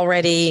have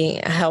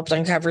already helped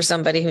uncover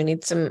somebody who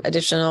needs some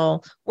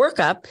additional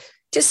workup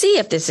to see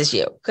if this is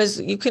you, because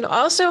you can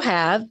also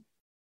have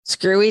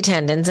screwy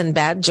tendons and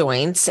bad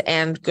joints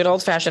and good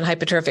old-fashioned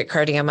hypertrophic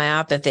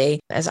cardiomyopathy,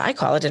 as I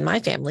call it in my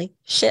family,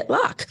 shit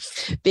luck,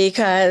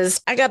 because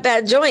I got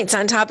bad joints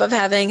on top of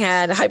having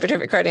had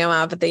hypertrophic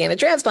cardiomyopathy and a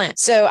transplant.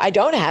 So I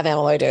don't have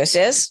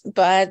amyloidosis,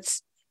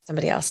 but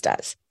somebody else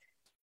does.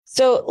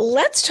 So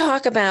let's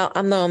talk about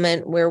a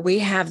moment where we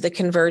have the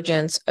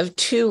convergence of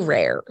two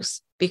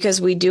rares, because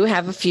we do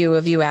have a few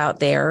of you out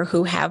there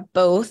who have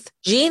both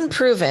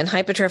gene-proven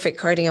hypertrophic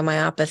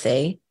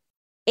cardiomyopathy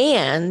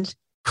and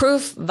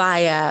proof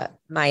via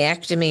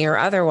myectomy or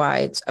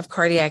otherwise of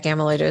cardiac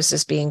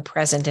amyloidosis being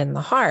present in the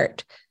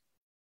heart.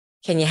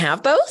 Can you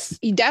have both?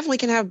 You definitely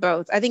can have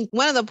both. I think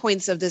one of the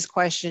points of this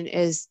question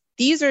is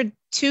these are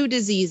two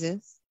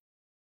diseases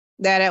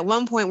that at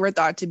one point were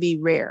thought to be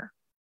rare.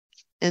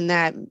 And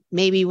that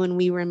maybe when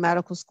we were in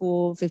medical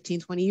school 15,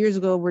 20 years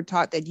ago, we're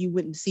taught that you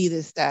wouldn't see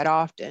this that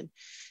often.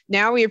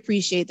 Now we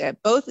appreciate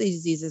that both of these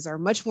diseases are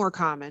much more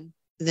common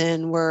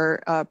than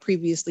were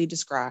previously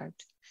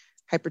described.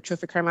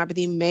 Hypertrophic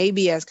cardiomyopathy may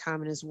be as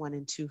common as 1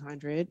 in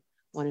 200,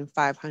 1 in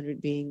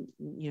 500 being,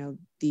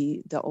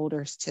 the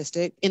older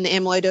statistic. In the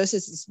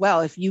amyloidosis as well,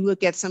 if you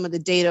look at some of the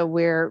data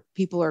where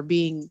people are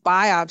being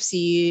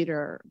biopsied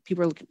or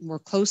people are looking more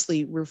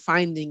closely, we're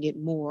finding it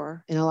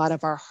more. And a lot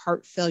of our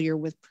heart failure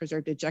with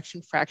preserved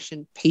ejection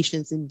fraction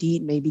patients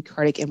indeed may be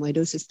cardiac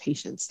amyloidosis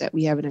patients that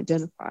we haven't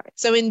identified.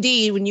 So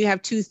indeed, when you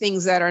have two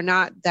things that are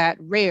not that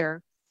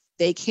rare,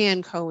 they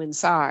can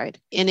coincide.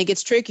 And it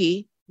gets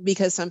tricky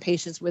because some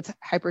patients with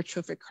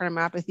hypertrophic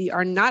cardiomyopathy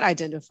are not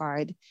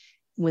identified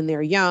when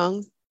they're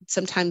young.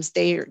 Sometimes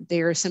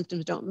their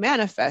symptoms don't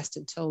manifest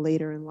until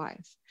later in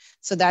life.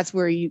 So that's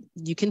where you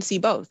can see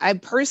both. I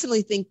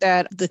personally think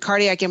that the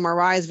cardiac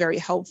MRI is very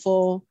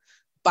helpful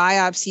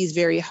Biopsy is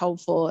very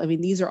helpful. I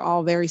mean, these are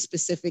all very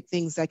specific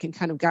things that can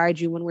kind of guide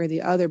you one way or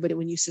the other. But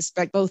when you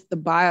suspect both, the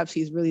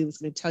biopsy is really what's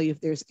going to tell you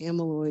if there's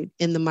amyloid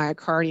in the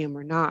myocardium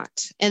or not.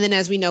 And then,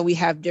 as we know, we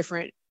have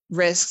different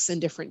risks and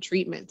different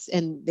treatments,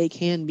 and they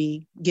can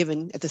be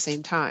given at the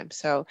same time.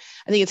 So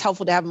I think it's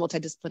helpful to have a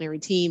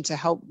multidisciplinary team to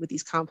help with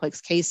these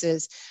complex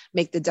cases,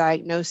 make the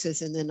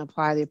diagnosis, and then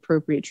apply the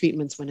appropriate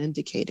treatments when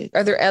indicated.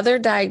 Are there other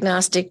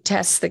diagnostic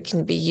tests that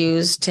can be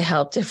used to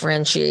help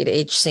differentiate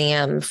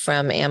HCM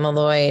from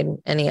amyloid?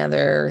 Any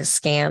other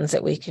scans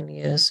that we can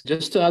use?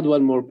 Just to add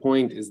one more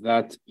point is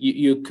that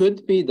you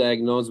could be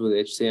diagnosed with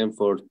HCM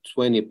for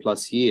 20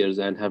 plus years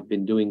and have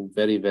been doing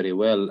very, very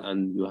well,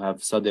 and you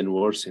have sudden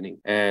worsening.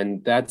 And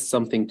that's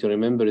something to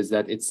remember, is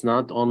that it's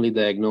not only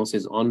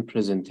diagnosis on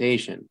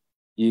presentation.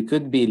 You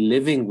could be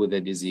living with a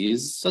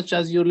disease, such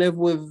as you live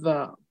with,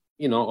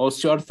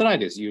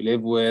 osteoarthritis, you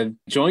live with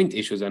joint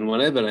issues and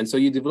whatever. And so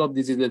you develop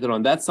disease later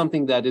on. That's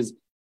something that is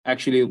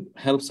actually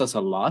helps us a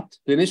lot.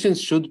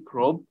 Clinicians should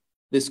probe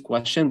this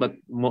question, but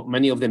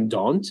many of them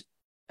don't.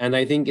 And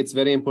I think it's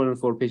very important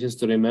for patients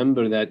to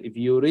remember that if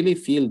you really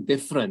feel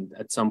different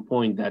at some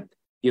point that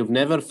you've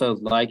never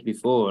felt like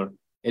before,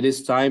 it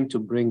is time to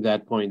bring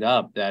that point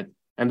up.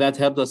 And that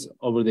helped us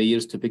over the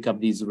years to pick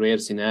up these rare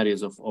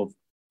scenarios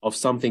of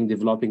something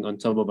developing on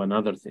top of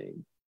another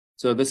thing.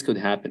 So this could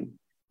happen.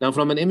 Now,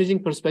 from an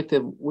imaging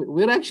perspective,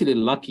 we're actually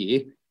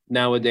lucky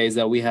nowadays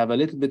that we have a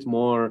little bit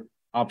more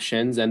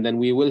options, and then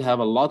we will have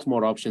a lot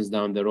more options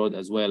down the road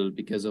as well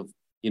because of,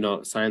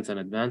 science and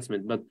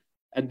advancement. But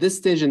at this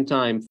stage in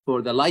time,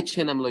 for the light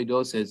chain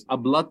amyloidosis, a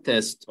blood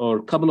test or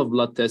a couple of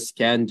blood tests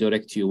can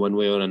direct you one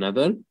way or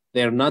another.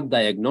 They're not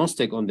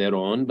diagnostic on their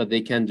own, but they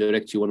can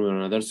direct you one way or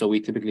another. So we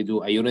typically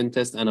do a urine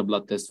test and a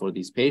blood test for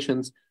these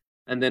patients.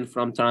 And then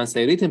from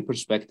transthyretin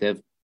perspective,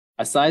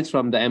 aside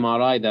from the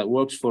MRI that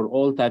works for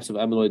all types of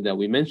amyloid that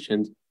we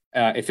mentioned,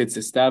 if it's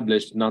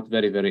established not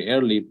very, very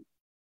early,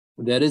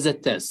 there is a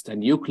test, a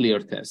nuclear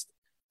test.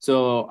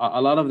 So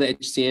a lot of the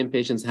HCM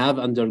patients have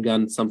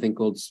undergone something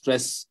called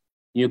stress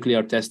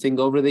nuclear testing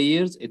over the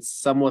years. It's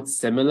somewhat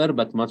similar,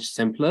 but much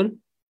simpler.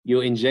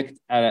 You inject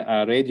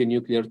a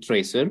radionuclear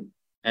tracer,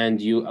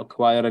 and you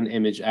acquire an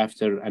image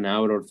after an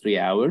hour or 3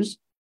 hours.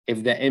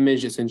 If the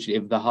image, essentially,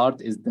 if the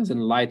heart doesn't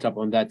light up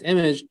on that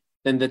image,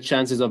 then the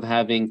chances of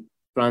having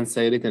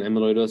transthyretin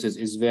amyloidosis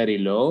is very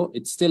low.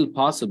 It's still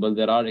possible.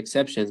 There are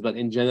exceptions, but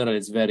in general,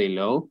 it's very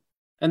low.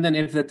 And then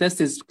if the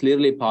test is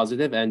clearly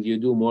positive and you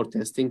do more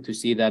testing to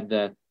see that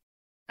the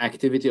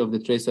activity of the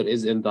tracer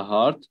is in the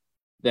heart,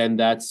 then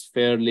that's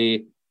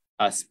fairly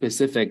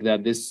specific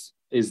that this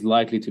is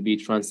likely to be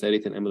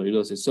transthyretin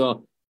amyloidosis.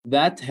 So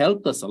that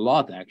helped us a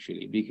lot,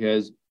 actually,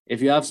 because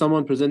if you have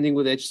someone presenting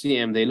with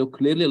HCM, they look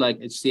clearly like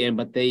HCM,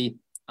 but they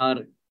are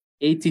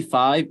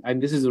 85.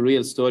 And this is a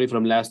real story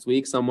from last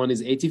week. Someone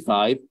is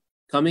 85,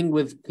 coming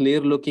with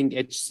clear-looking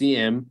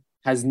HCM,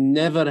 has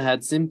never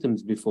had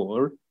symptoms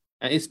before.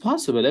 And it's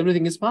possible.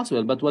 Everything is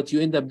possible. But what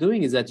you end up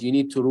doing is that you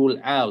need to rule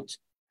out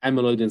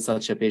amyloid in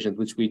such a patient,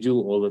 which we do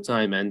all the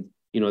time. And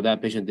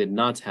that patient did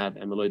not have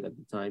amyloid at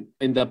the time.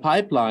 In the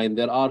pipeline,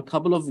 there are a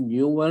couple of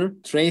newer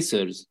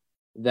tracers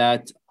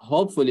that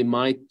hopefully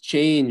might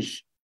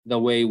change the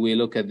way we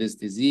look at this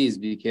disease,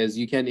 because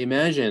you can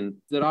imagine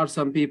there are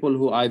some people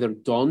who either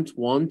don't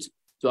want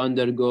to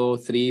undergo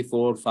 3,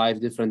 4,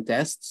 5 different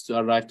tests to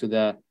arrive to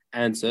the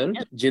answer.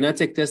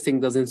 Genetic testing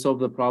doesn't solve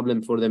the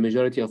problem for the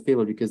majority of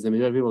people, because the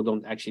majority of people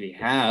don't actually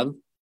have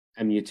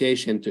a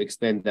mutation to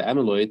explain the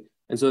amyloid.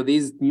 And so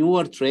these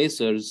newer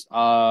tracers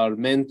are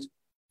meant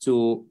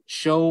to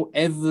show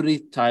every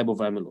type of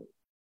amyloid.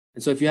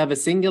 And so if you have a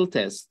single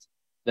test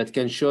that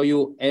can show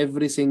you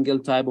every single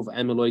type of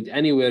amyloid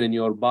anywhere in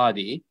your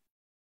body,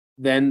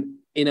 then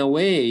in a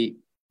way,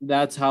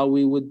 that's how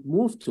we would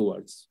move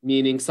towards,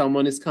 meaning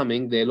someone is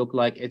coming, they look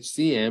like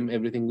HCM,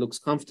 everything looks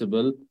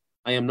comfortable.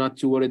 I am not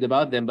too worried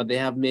about them, but they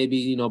have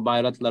maybe,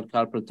 bilateral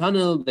carpal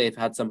tunnel, they've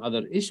had some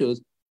other issues.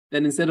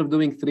 Then instead of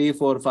doing 3,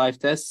 4, 5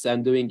 tests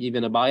and doing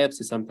even a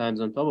biopsy sometimes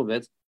on top of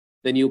it,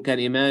 then you can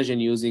imagine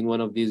using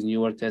one of these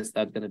newer tests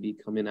that's going to be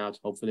coming out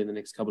hopefully in the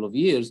next couple of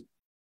years,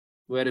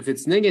 where if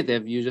it's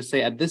negative, you just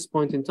say at this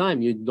point in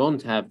time, you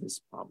don't have this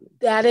problem.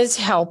 That is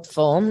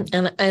helpful.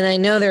 And I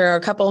know there are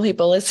a couple of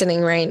people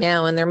listening right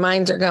now and their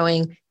minds are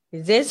going,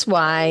 is this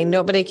why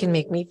nobody can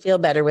make me feel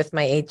better with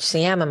my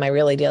HCM? Am I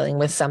really dealing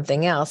with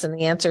something else? And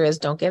the answer is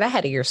don't get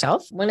ahead of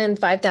yourself. 1 in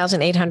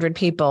 5,800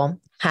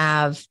 people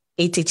have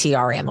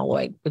ATTR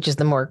amyloid, which is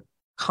the more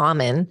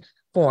common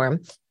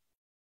form.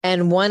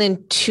 And 1 in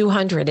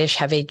 200-ish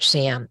have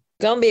HCM.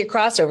 Don't be a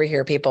crossover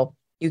here, people.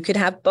 You could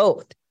have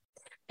both.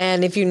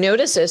 And if you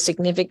notice a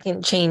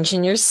significant change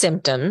in your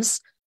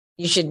symptoms,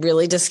 you should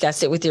really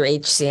discuss it with your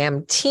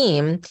HCM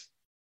team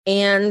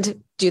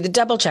and do the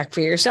double check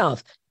for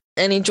yourself.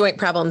 Any joint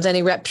problems,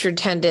 any ruptured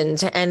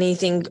tendons,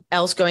 anything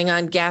else going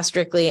on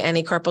gastrically,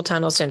 any carpal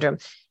tunnel syndrome,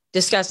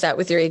 discuss that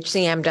with your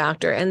HCM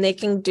doctor, and they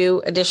can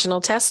do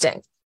additional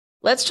testing.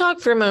 Let's talk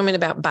for a moment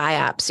about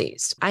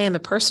biopsies. I am a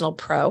personal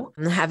pro,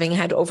 having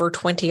had over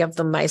 20 of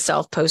them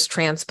myself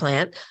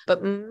post-transplant,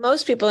 but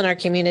most people in our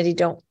community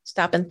don't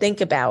stop and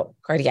think about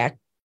cardiac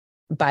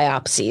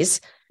biopsies.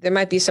 There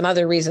might be some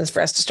other reasons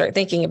for us to start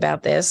thinking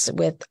about this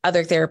with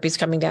other therapies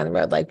coming down the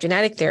road, like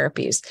genetic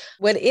therapies.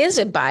 What is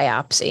a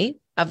biopsy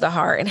of the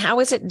heart and how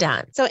is it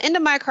done? So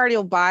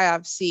endomyocardial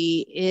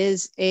biopsy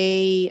is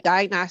a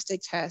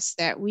diagnostic test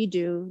that we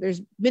do.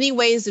 There's many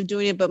ways of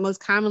doing it, but most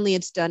commonly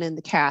it's done in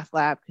the cath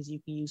lab because you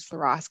can use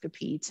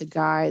fluoroscopy to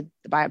guide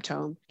the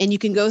bioptome. And you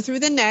can go through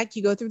the neck,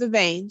 you go through the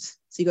veins.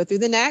 So you go through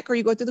the neck or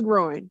you go through the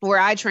groin. Where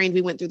I trained,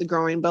 we went through the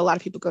groin, but a lot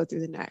of people go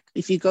through the neck.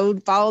 If you go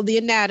follow the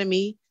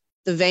anatomy,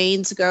 the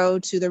veins go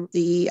to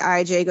the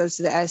IJ goes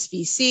to the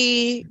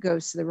SVC,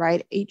 goes to the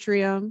right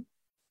atrium.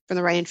 From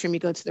the right atrium, you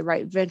go to the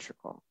right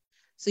ventricle.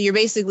 So you're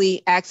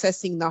basically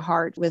accessing the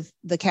heart with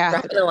the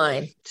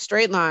catheter.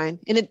 Straight line.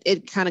 And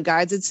it kind of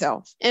guides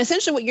itself. And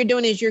essentially what you're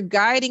doing is you're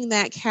guiding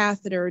that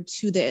catheter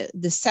to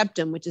the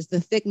septum, which is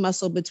the thick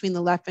muscle between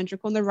the left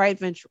ventricle and the right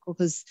ventricle,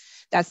 because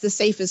that's the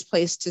safest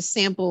place to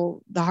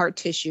sample the heart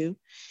tissue.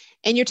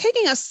 And you're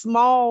taking a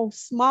small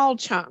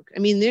chunk. I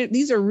mean,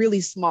 these are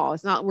really small.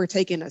 It's not we're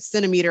taking a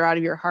centimeter out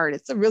of your heart.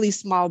 It's a really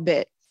small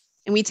bit.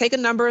 And we take a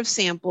number of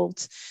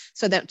samples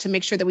so that to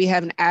make sure that we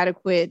have an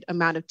adequate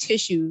amount of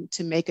tissue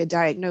to make a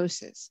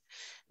diagnosis.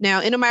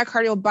 Now,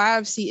 endomyocardial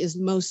biopsy is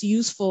most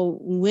useful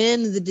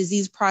when the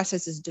disease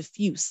process is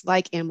diffuse,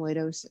 like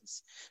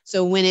amyloidosis.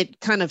 So when it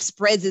kind of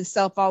spreads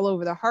itself all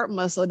over the heart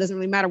muscle, it doesn't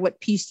really matter what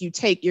piece you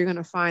take, you're going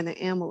to find the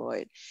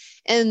amyloid.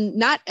 And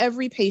not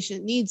every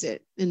patient needs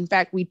it. In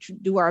fact, we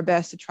do our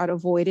best to try to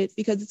avoid it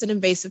because it's an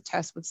invasive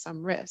test with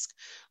some risk.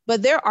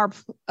 But there are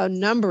a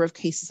number of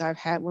cases I've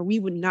had where we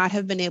would not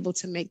have been able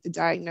to make the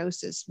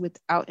diagnosis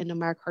without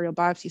endomyocardial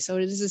biopsy. So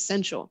it is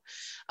essential.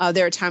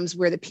 There are times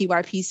where the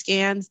PYP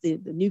scans, the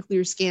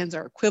nuclear scans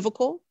are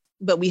equivocal,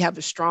 but we have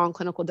a strong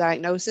clinical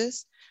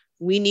diagnosis.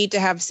 We need to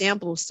have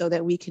samples so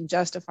that we can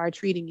justify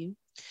treating you.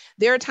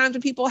 There are times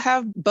when people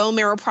have bone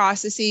marrow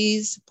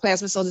processes,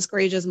 plasma cell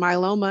dyscrasias,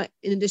 myeloma,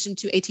 in addition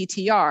to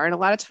ATTR. And a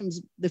lot of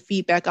times the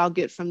feedback I'll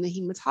get from the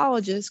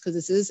hematologist, because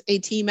this is a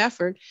team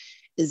effort,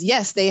 is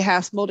yes, they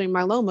have smoldering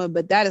myeloma,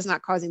 but that is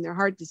not causing their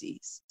heart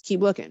disease.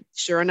 Keep looking.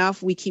 Sure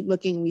enough, we keep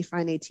looking, we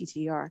find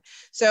ATTR.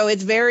 So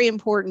it's very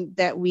important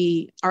that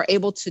we are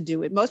able to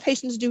do it. Most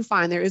patients do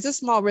fine. There is a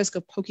small risk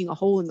of poking a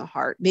hole in the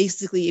heart.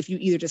 Basically, if you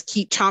either just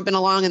keep chomping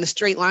along in a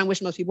straight line,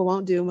 which most people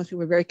won't do, most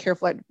people are very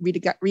careful at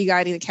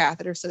re-guiding the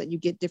catheter so that you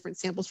get different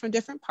samples from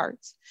different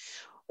parts,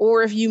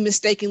 or if you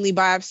mistakenly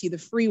biopsy the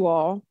free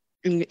wall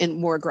and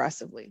more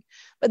aggressively.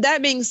 But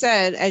that being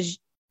said, as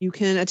you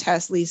can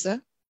attest,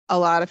 Lisa, a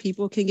lot of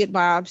people can get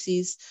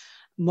biopsies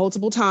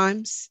multiple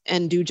times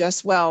and do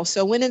just well.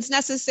 So when it's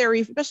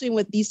necessary, especially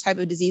with these type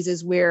of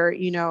diseases where,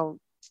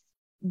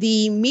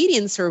 the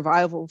median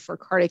survival for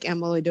cardiac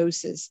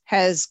amyloidosis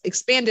has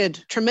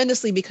expanded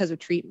tremendously because of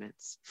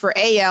treatments. For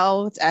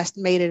AL, it's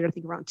estimated, I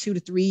think, around 2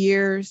 to 3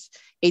 years.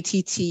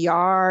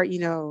 ATTR,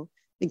 I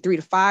think 3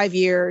 to 5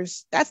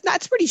 years.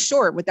 That's pretty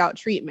short without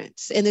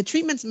treatments. And the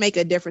treatments make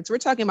a difference. We're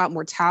talking about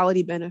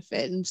mortality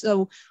benefit. And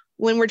so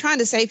when we're trying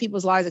to save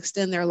people's lives,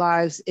 extend their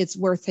lives, it's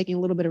worth taking a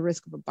little bit of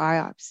risk of a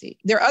biopsy.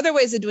 There are other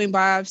ways of doing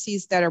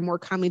biopsies that are more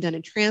commonly done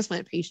in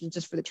transplant patients.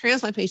 Just for the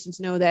transplant patients,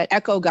 know that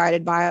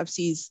echo-guided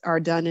biopsies are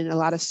done in a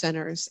lot of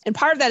centers. And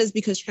part of that is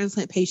because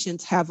transplant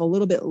patients have a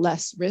little bit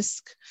less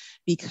risk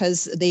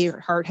because their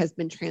heart has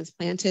been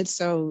transplanted.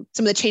 So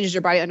some of the changes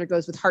your body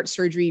undergoes with heart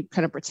surgery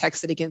kind of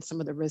protects it against some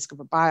of the risk of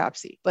a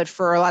biopsy. But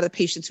for a lot of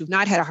patients who've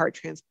not had a heart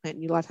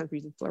transplant, a lot of times we're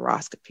using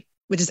fluoroscopy,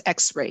 which is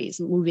X-rays,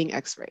 moving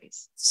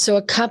X-rays. So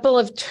a couple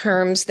of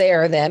terms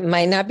there that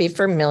might not be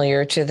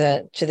familiar to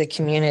the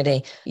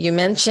community. You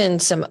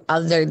mentioned some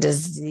other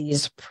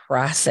disease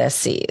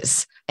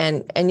processes,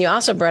 and you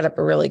also brought up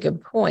a really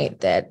good point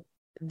that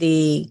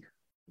the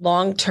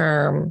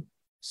long-term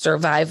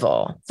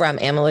survival from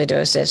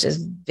amyloidosis is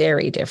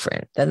very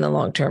different than the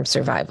long-term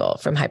survival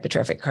from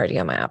hypertrophic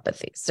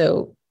cardiomyopathy.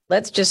 So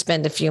let's just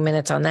spend a few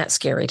minutes on that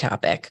scary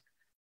topic.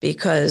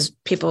 Because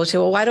people will say,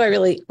 well, what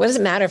does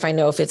it matter if I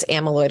know if it's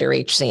amyloid or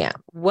HCM?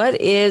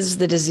 What is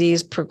the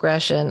disease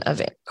progression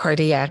of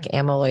cardiac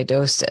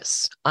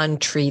amyloidosis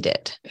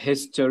untreated?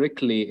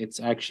 Historically, it's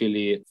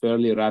actually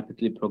fairly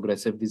rapidly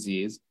progressive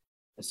disease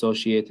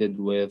associated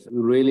with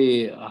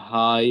really a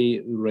high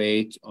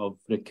rate of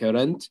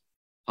recurrent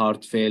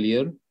heart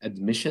failure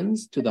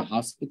admissions to the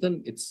hospital.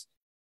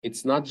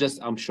 It's not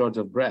just I'm short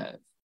of breath.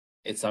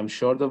 It's I'm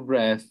short of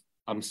breath,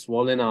 I'm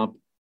swollen up,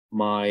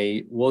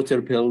 my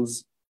water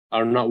pills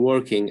are not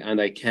working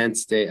and I can't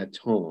stay at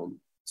home.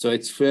 So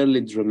it's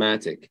fairly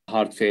dramatic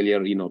heart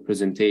failure,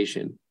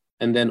 presentation.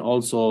 And then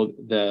also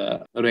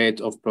the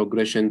rate of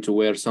progression to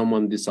where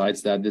someone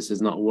decides that this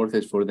is not worth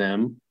it for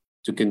them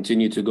to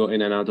continue to go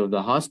in and out of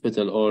the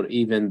hospital, or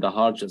even the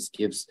heart just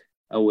gives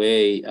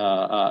away,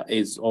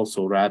 is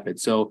also rapid.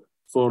 So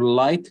for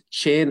light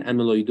chain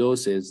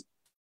amyloidosis,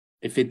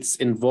 if it's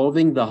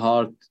involving the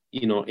heart,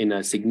 in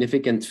a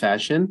significant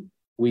fashion,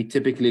 we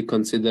typically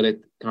consider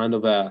it kind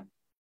of a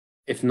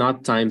if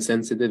not time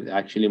sensitive,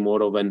 actually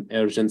more of an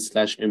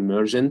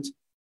urgent/emergent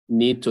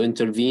need to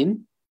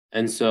intervene.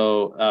 And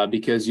so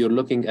because you're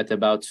looking at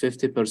about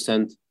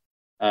 50%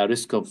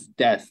 risk of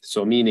death,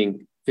 so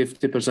meaning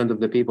 50% of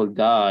the people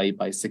die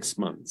by 6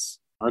 months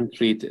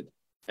untreated.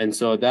 And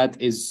so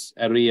that is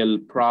a real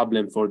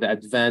problem for the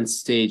advanced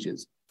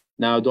stages.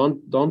 Now,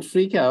 don't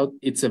freak out.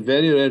 It's a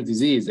very rare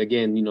disease.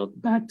 Again,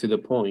 back to the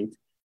point.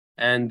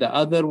 And the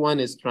other one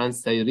is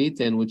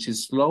transthyretin, which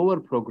is slower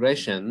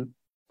progression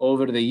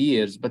over the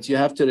years. But you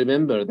have to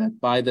remember that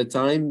by the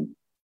time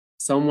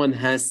someone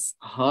has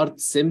heart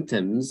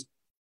symptoms,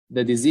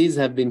 the disease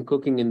have been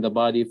cooking in the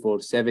body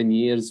for 7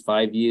 years,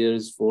 5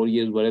 years, 4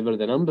 years, whatever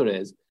the number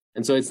is.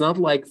 And so it's not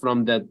like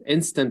from the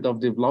instant of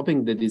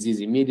developing the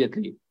disease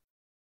immediately,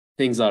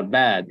 things are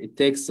bad. It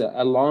takes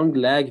a long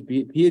lag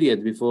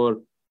period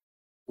before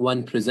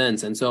one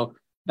presents. And so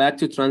back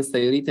to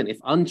transthyretin, if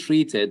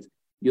untreated,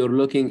 you're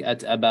looking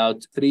at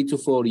about 3 to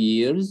 4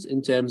 years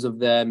in terms of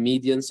the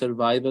median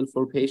survival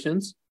for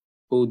patients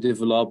who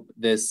develop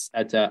this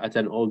at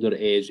an older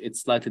age.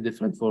 It's slightly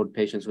different for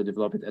patients who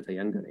develop it at a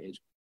younger age.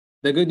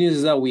 The good news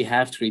is that we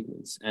have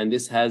treatments, and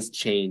this has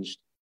changed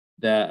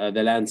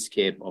the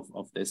landscape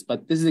of this.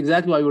 But this is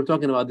exactly why we're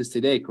talking about this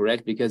today,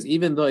 correct? Because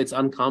even though it's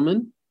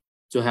uncommon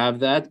to have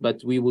that,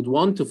 but we would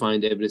want to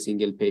find every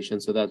single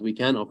patient so that we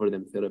can offer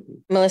them therapy.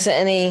 Melissa,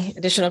 any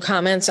additional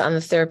comments on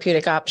the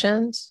therapeutic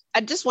options?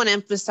 I just want to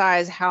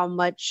emphasize how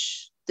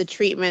much the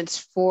treatments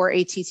for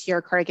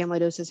ATTR cardiac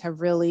amyloidosis have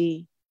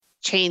really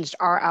changed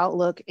our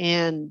outlook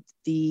and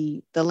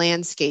the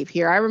landscape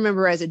here. I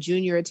remember as a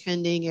junior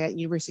attending at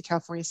University of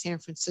California, San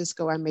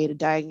Francisco, I made a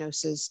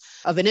diagnosis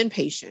of an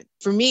inpatient.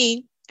 For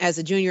me, as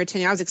a junior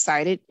attending, I was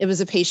excited. It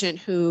was a patient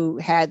who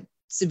had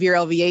severe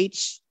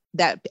LVH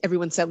that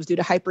everyone said was due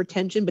to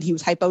hypertension, but he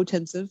was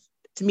hypotensive.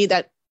 To me,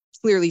 that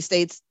clearly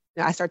states,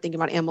 I started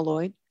thinking about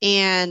amyloid,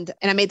 and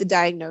I made the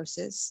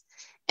diagnosis.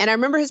 And I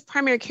remember his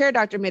primary care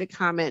doctor made a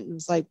comment and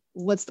was like,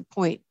 what's the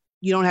point?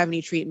 You don't have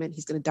any treatment.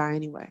 He's going to die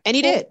anyway. And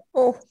he did.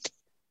 Oh.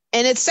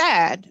 And it's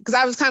sad because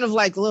I was kind of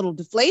like a little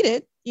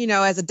deflated.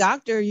 As a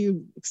doctor, you're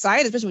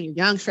excited, especially when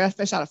you're young,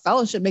 fresh out of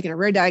fellowship, making a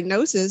rare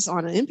diagnosis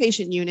on an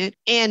inpatient unit.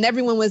 And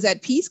everyone was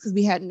at peace because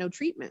we had no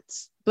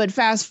treatments. But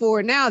fast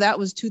forward now, that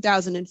was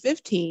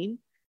 2015.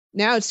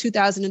 Now it's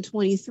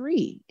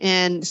 2023.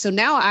 And so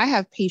now I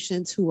have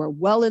patients who are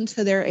well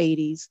into their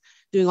 80s,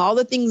 doing all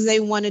the things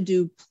they want to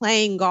do,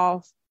 playing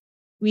golf.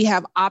 We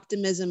have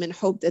optimism and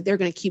hope that they're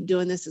going to keep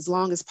doing this as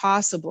long as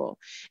possible.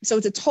 So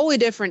it's a totally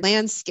different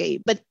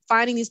landscape, but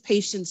finding these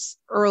patients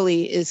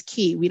early is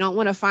key. We don't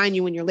want to find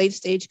you when you're late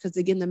stage because,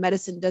 again, the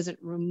medicine doesn't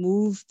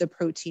remove the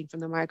protein from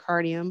the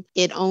myocardium.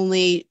 It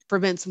only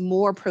prevents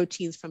more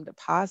proteins from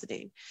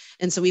depositing.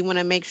 And so we want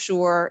to make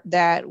sure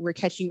that we're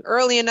catching you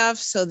early enough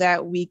so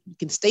that we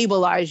can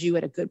stabilize you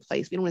at a good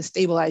place. We don't want to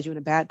stabilize you in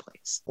a bad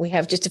place. We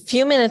have just a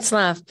few minutes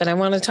left, but I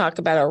want to talk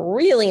about a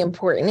really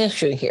important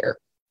issue here.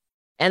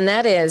 And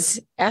that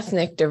is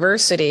ethnic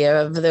diversity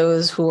of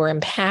those who are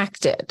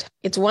impacted.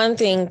 It's one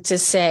thing to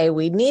say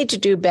we need to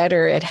do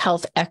better at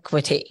health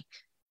equity,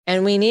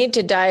 and we need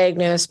to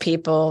diagnose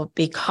people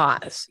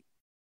because,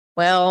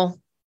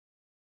 well,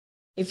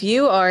 if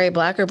you are a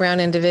Black or brown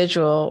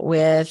individual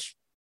with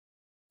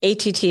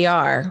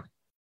ATTR,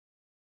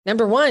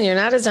 number one, you're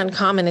not as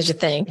uncommon as you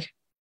think.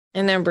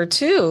 And number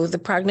two, the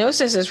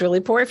prognosis is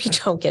really poor if you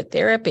don't get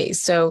therapy.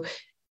 So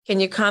can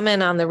you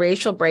comment on the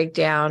racial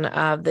breakdown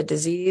of the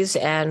disease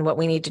and what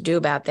we need to do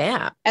about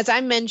that? As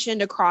I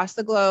mentioned, across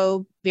the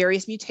globe,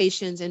 various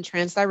mutations in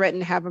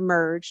transthyretin have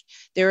emerged.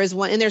 There is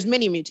one, and there's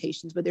many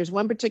mutations, but there's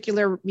one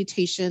particular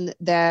mutation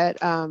that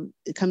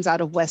comes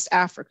out of West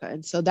Africa.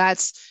 And so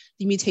that's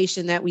the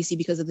mutation that we see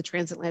because of the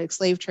transatlantic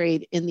slave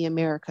trade in the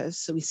Americas.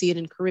 So we see it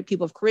in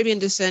people of Caribbean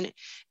descent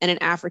and in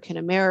African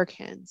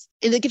Americans.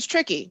 And it gets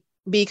tricky,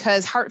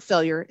 because heart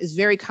failure is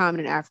very common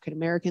in African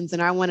Americans.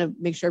 And I want to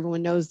make sure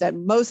everyone knows that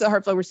most of the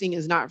heart failure we're seeing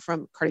is not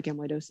from cardiac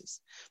amyloidosis.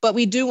 But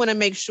we do want to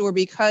make sure,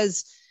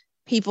 because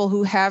people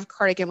who have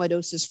cardiac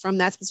amyloidosis from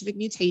that specific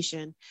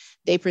mutation,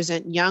 they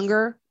present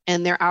younger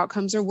and their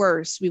outcomes are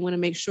worse. We want to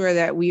make sure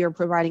that we are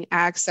providing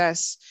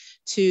access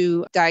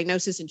to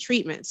diagnosis and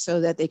treatment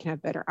so that they can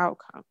have better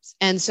outcomes.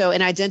 And so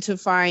in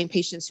identifying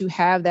patients who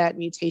have that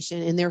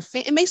mutation and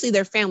and basically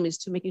their families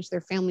too, making sure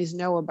their families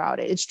know about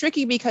it. It's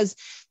tricky because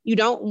you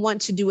don't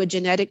want to do a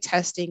genetic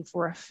testing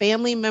for a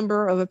family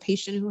member of a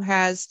patient who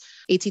has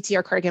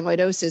ATTR cardiac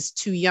amyloidosis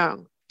too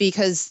young,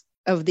 because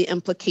of the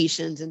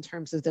implications in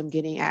terms of them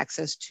getting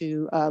access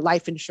to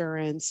life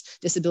insurance,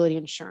 disability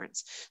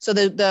insurance. So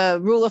the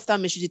rule of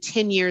thumb is usually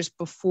 10 years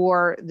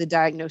before the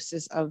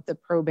diagnosis of the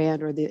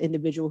proband or the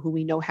individual who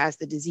we know has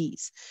the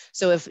disease.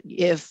 So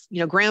if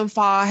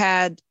grandpa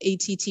had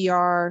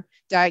ATTR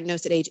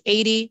diagnosed at age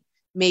 80,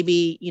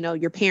 maybe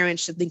your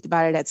parents should think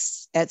about it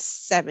at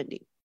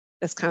 70.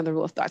 That's kind of the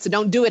rule of thumb. So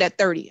don't do it at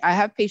 30. I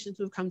have patients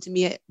who have come to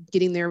me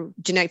getting their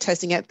genetic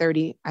testing at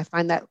 30. I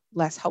find that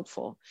less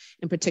helpful,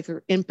 in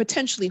particular, and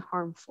potentially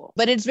harmful.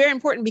 But it's very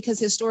important because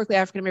historically,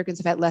 African Americans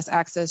have had less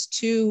access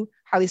to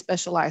highly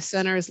specialized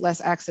centers,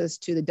 less access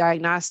to the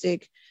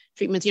diagnostic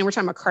treatments. We're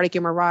talking about cardiac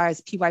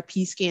MRIs,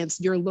 PYP scans.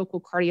 Your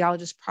local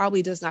cardiologist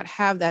probably does not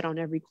have that on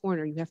every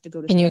corner. You have to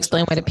go to. Can you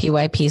explain what a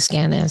PYP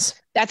scan is?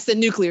 That's the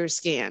nuclear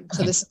scan.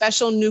 So the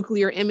special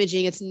nuclear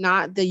imaging, it's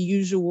not the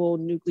usual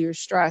nuclear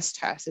stress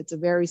test. It's a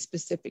very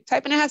specific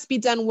type, and it has to be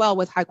done well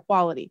with high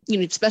quality.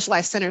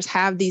 Specialized centers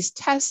have these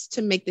tests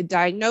to make the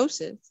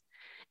diagnosis,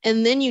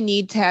 and then you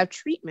need to have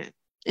treatment.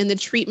 And the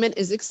treatment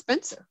is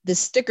expensive. The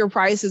sticker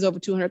price is over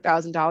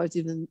 $200,000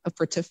 even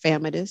for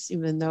tafamidis,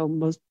 even though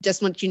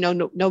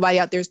nobody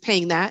out there is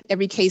paying that.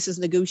 Every case is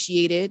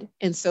negotiated.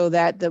 And so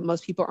that the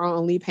most people are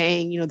only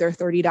paying, their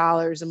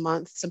 $30 a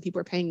month. Some people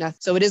are paying nothing.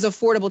 So it is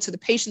affordable to the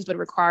patients, but it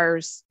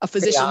requires a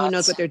physician who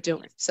knows what they're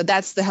doing. So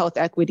that's the health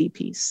equity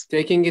piece.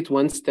 Taking it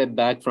one step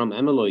back from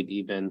amyloid,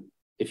 even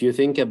if you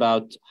think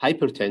about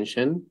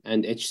hypertension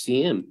and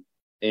HCM,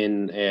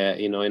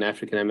 in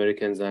African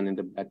Americans and in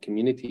the Black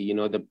community,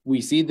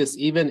 we see this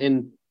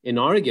even in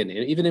Oregon,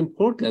 even in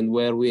Portland,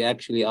 where we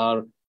actually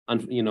are,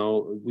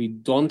 we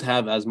don't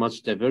have as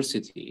much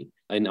diversity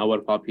in our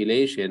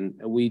population.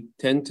 We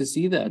tend to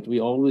see that.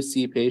 We always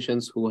see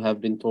patients who have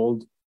been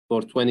told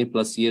for 20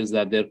 plus years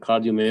that their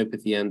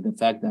cardiomyopathy and the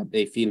fact that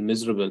they feel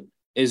miserable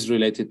is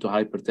related to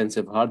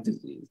hypertensive heart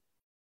disease.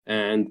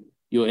 And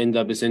you end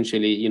up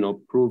essentially,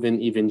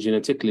 proving even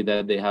genetically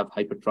that they have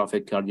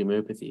hypertrophic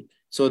cardiomyopathy.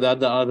 So that's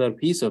the other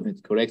piece of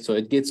it, correct? So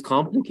it gets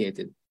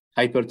complicated.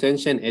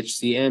 Hypertension,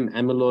 HCM,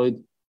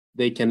 amyloid,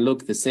 they can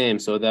look the same.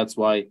 So that's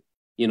why,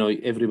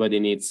 everybody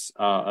needs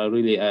a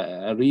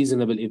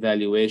reasonable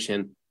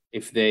evaluation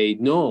if they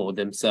know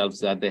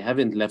themselves that they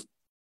haven't left,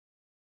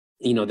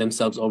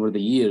 themselves over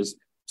the years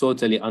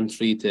totally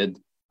untreated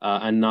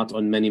and not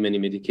on many, many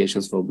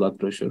medications for blood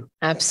pressure.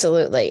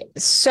 Absolutely.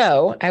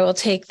 So I will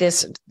take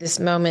this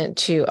moment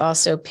to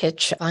also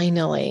pitch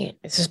finally.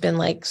 This has been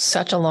like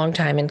such a long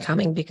time in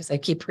coming because I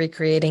keep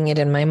recreating it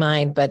in my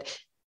mind. But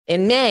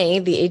in May,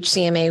 the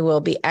HCMA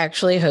will be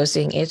actually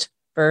hosting its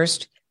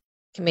first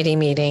committee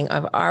meeting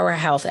of our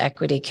Health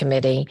Equity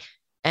Committee.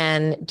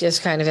 And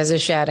just kind of as a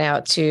shout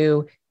out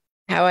to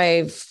how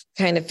I've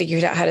kind of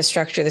figured out how to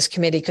structure this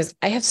committee, because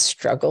I have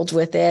struggled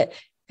with it.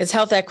 Because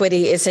health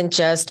equity isn't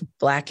just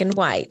Black and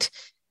white.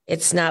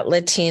 It's not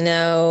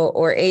Latino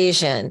or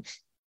Asian.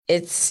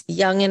 It's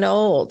young and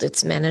old.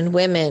 It's men and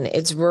women.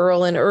 It's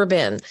rural and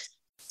urban.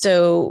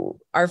 So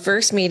our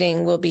first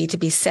meeting will be to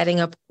be setting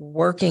up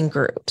working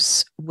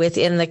groups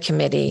within the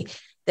committee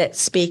that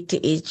speak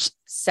to each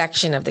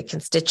section of the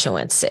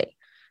constituency.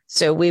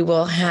 So we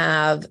will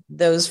have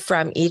those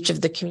from each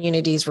of the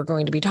communities we're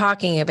going to be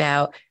talking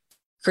about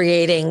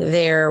creating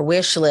their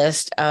wish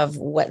list of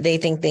what they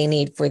think they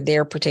need for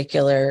their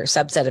particular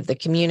subset of the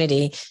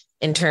community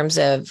in terms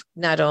of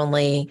not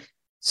only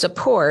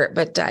support,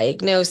 but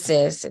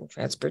diagnosis and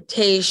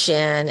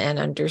transportation and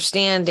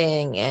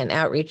understanding and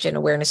outreach and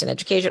awareness and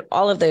education,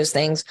 all of those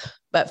things,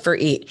 but for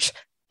each.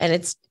 And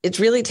it's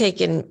really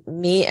taken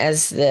me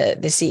as the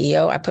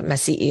CEO, I put my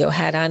CEO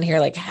hat on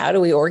here, like, how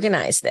do we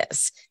organize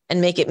this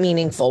and make it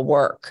meaningful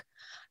work?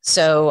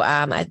 So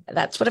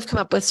that's what I've come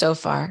up with so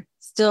far.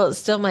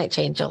 Still might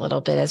change a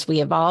little bit as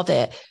we evolve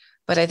it,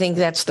 but I think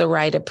that's the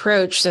right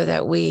approach so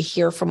that we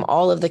hear from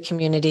all of the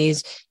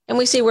communities and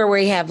we see where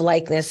we have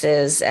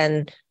likenesses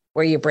and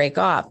where you break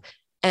off.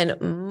 And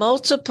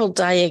multiple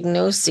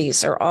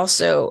diagnoses are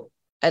also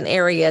an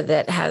area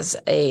that has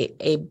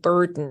a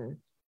burden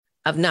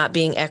of not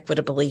being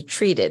equitably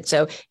treated.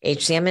 So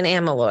HCM and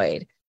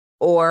amyloid,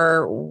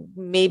 or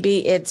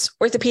maybe it's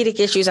orthopedic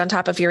issues on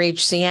top of your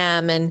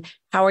HCM, and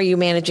how are you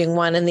managing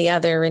one and the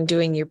other and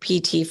doing your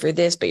PT for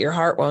this, but your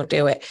heart won't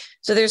do it.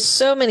 So there's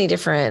so many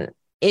different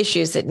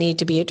issues that need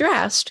to be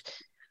addressed.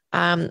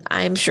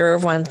 I'm sure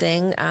of one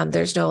thing,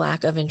 there's no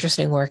lack of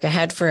interesting work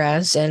ahead for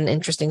us and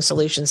interesting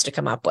solutions to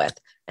come up with.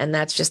 And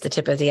that's just the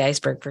tip of the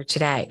iceberg for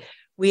today.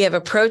 We have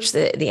approached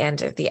the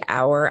end of the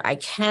hour. I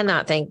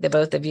cannot thank the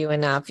both of you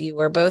enough. You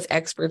are both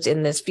experts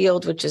in this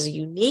field, which is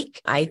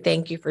unique. I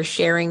thank you for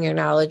sharing your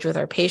knowledge with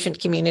our patient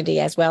community,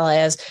 as well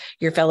as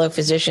your fellow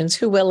physicians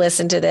who will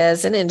listen to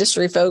this and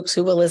industry folks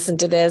who will listen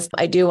to this.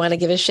 I do want to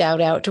give a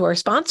shout out to our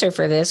sponsor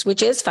for this,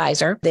 which is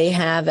Pfizer. They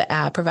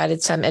have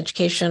provided some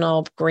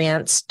educational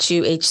grants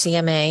to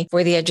HCMA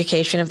for the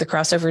education of the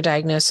crossover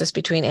diagnosis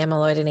between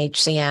amyloid and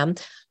HCM.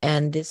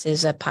 And this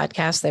is a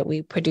podcast that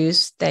we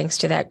produce thanks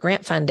to that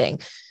grant funding.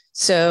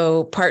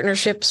 So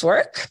partnerships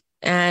work.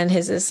 And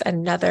his is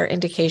another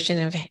indication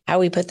of how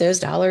we put those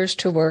dollars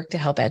to work to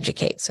help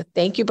educate. So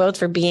thank you both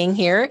for being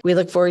here. We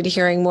look forward to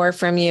hearing more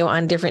from you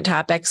on different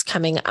topics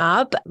coming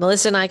up.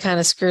 Melissa and I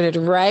kind of skirted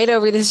right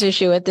over this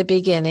issue at the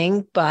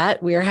beginning,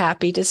 but we're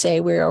happy to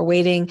say we are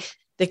awaiting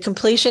the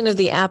completion of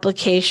the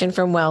application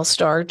from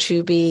Wellstar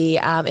to be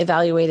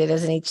evaluated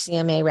as an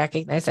HCMA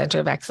recognized center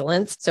of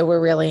excellence. So we're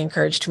really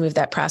encouraged to move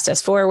that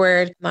process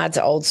forward. Ahmad's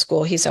old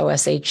school. He's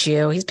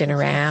OSHU. He's been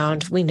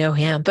around. We know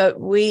him, but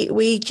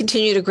we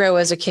continue to grow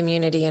as a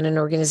community and an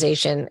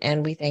organization.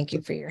 And we thank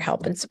you for your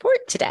help and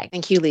support today.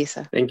 Thank you,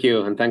 Lisa. Thank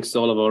you. And thanks to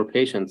all of our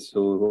patients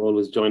who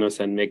always join us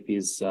and make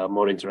these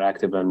more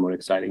interactive and more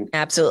exciting.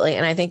 Absolutely.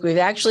 And I think we've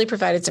actually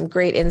provided some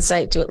great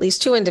insight to at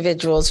least 2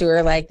 individuals who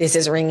are like, this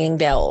is ringing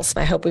bells.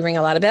 I hope we ring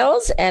a lot of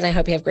bells, and I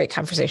hope you have great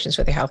conversations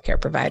with your healthcare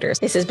providers.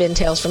 This has been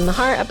Tales from the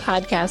Heart, a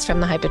podcast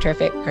from the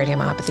Hypertrophic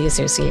Cardiomyopathy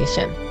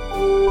Association.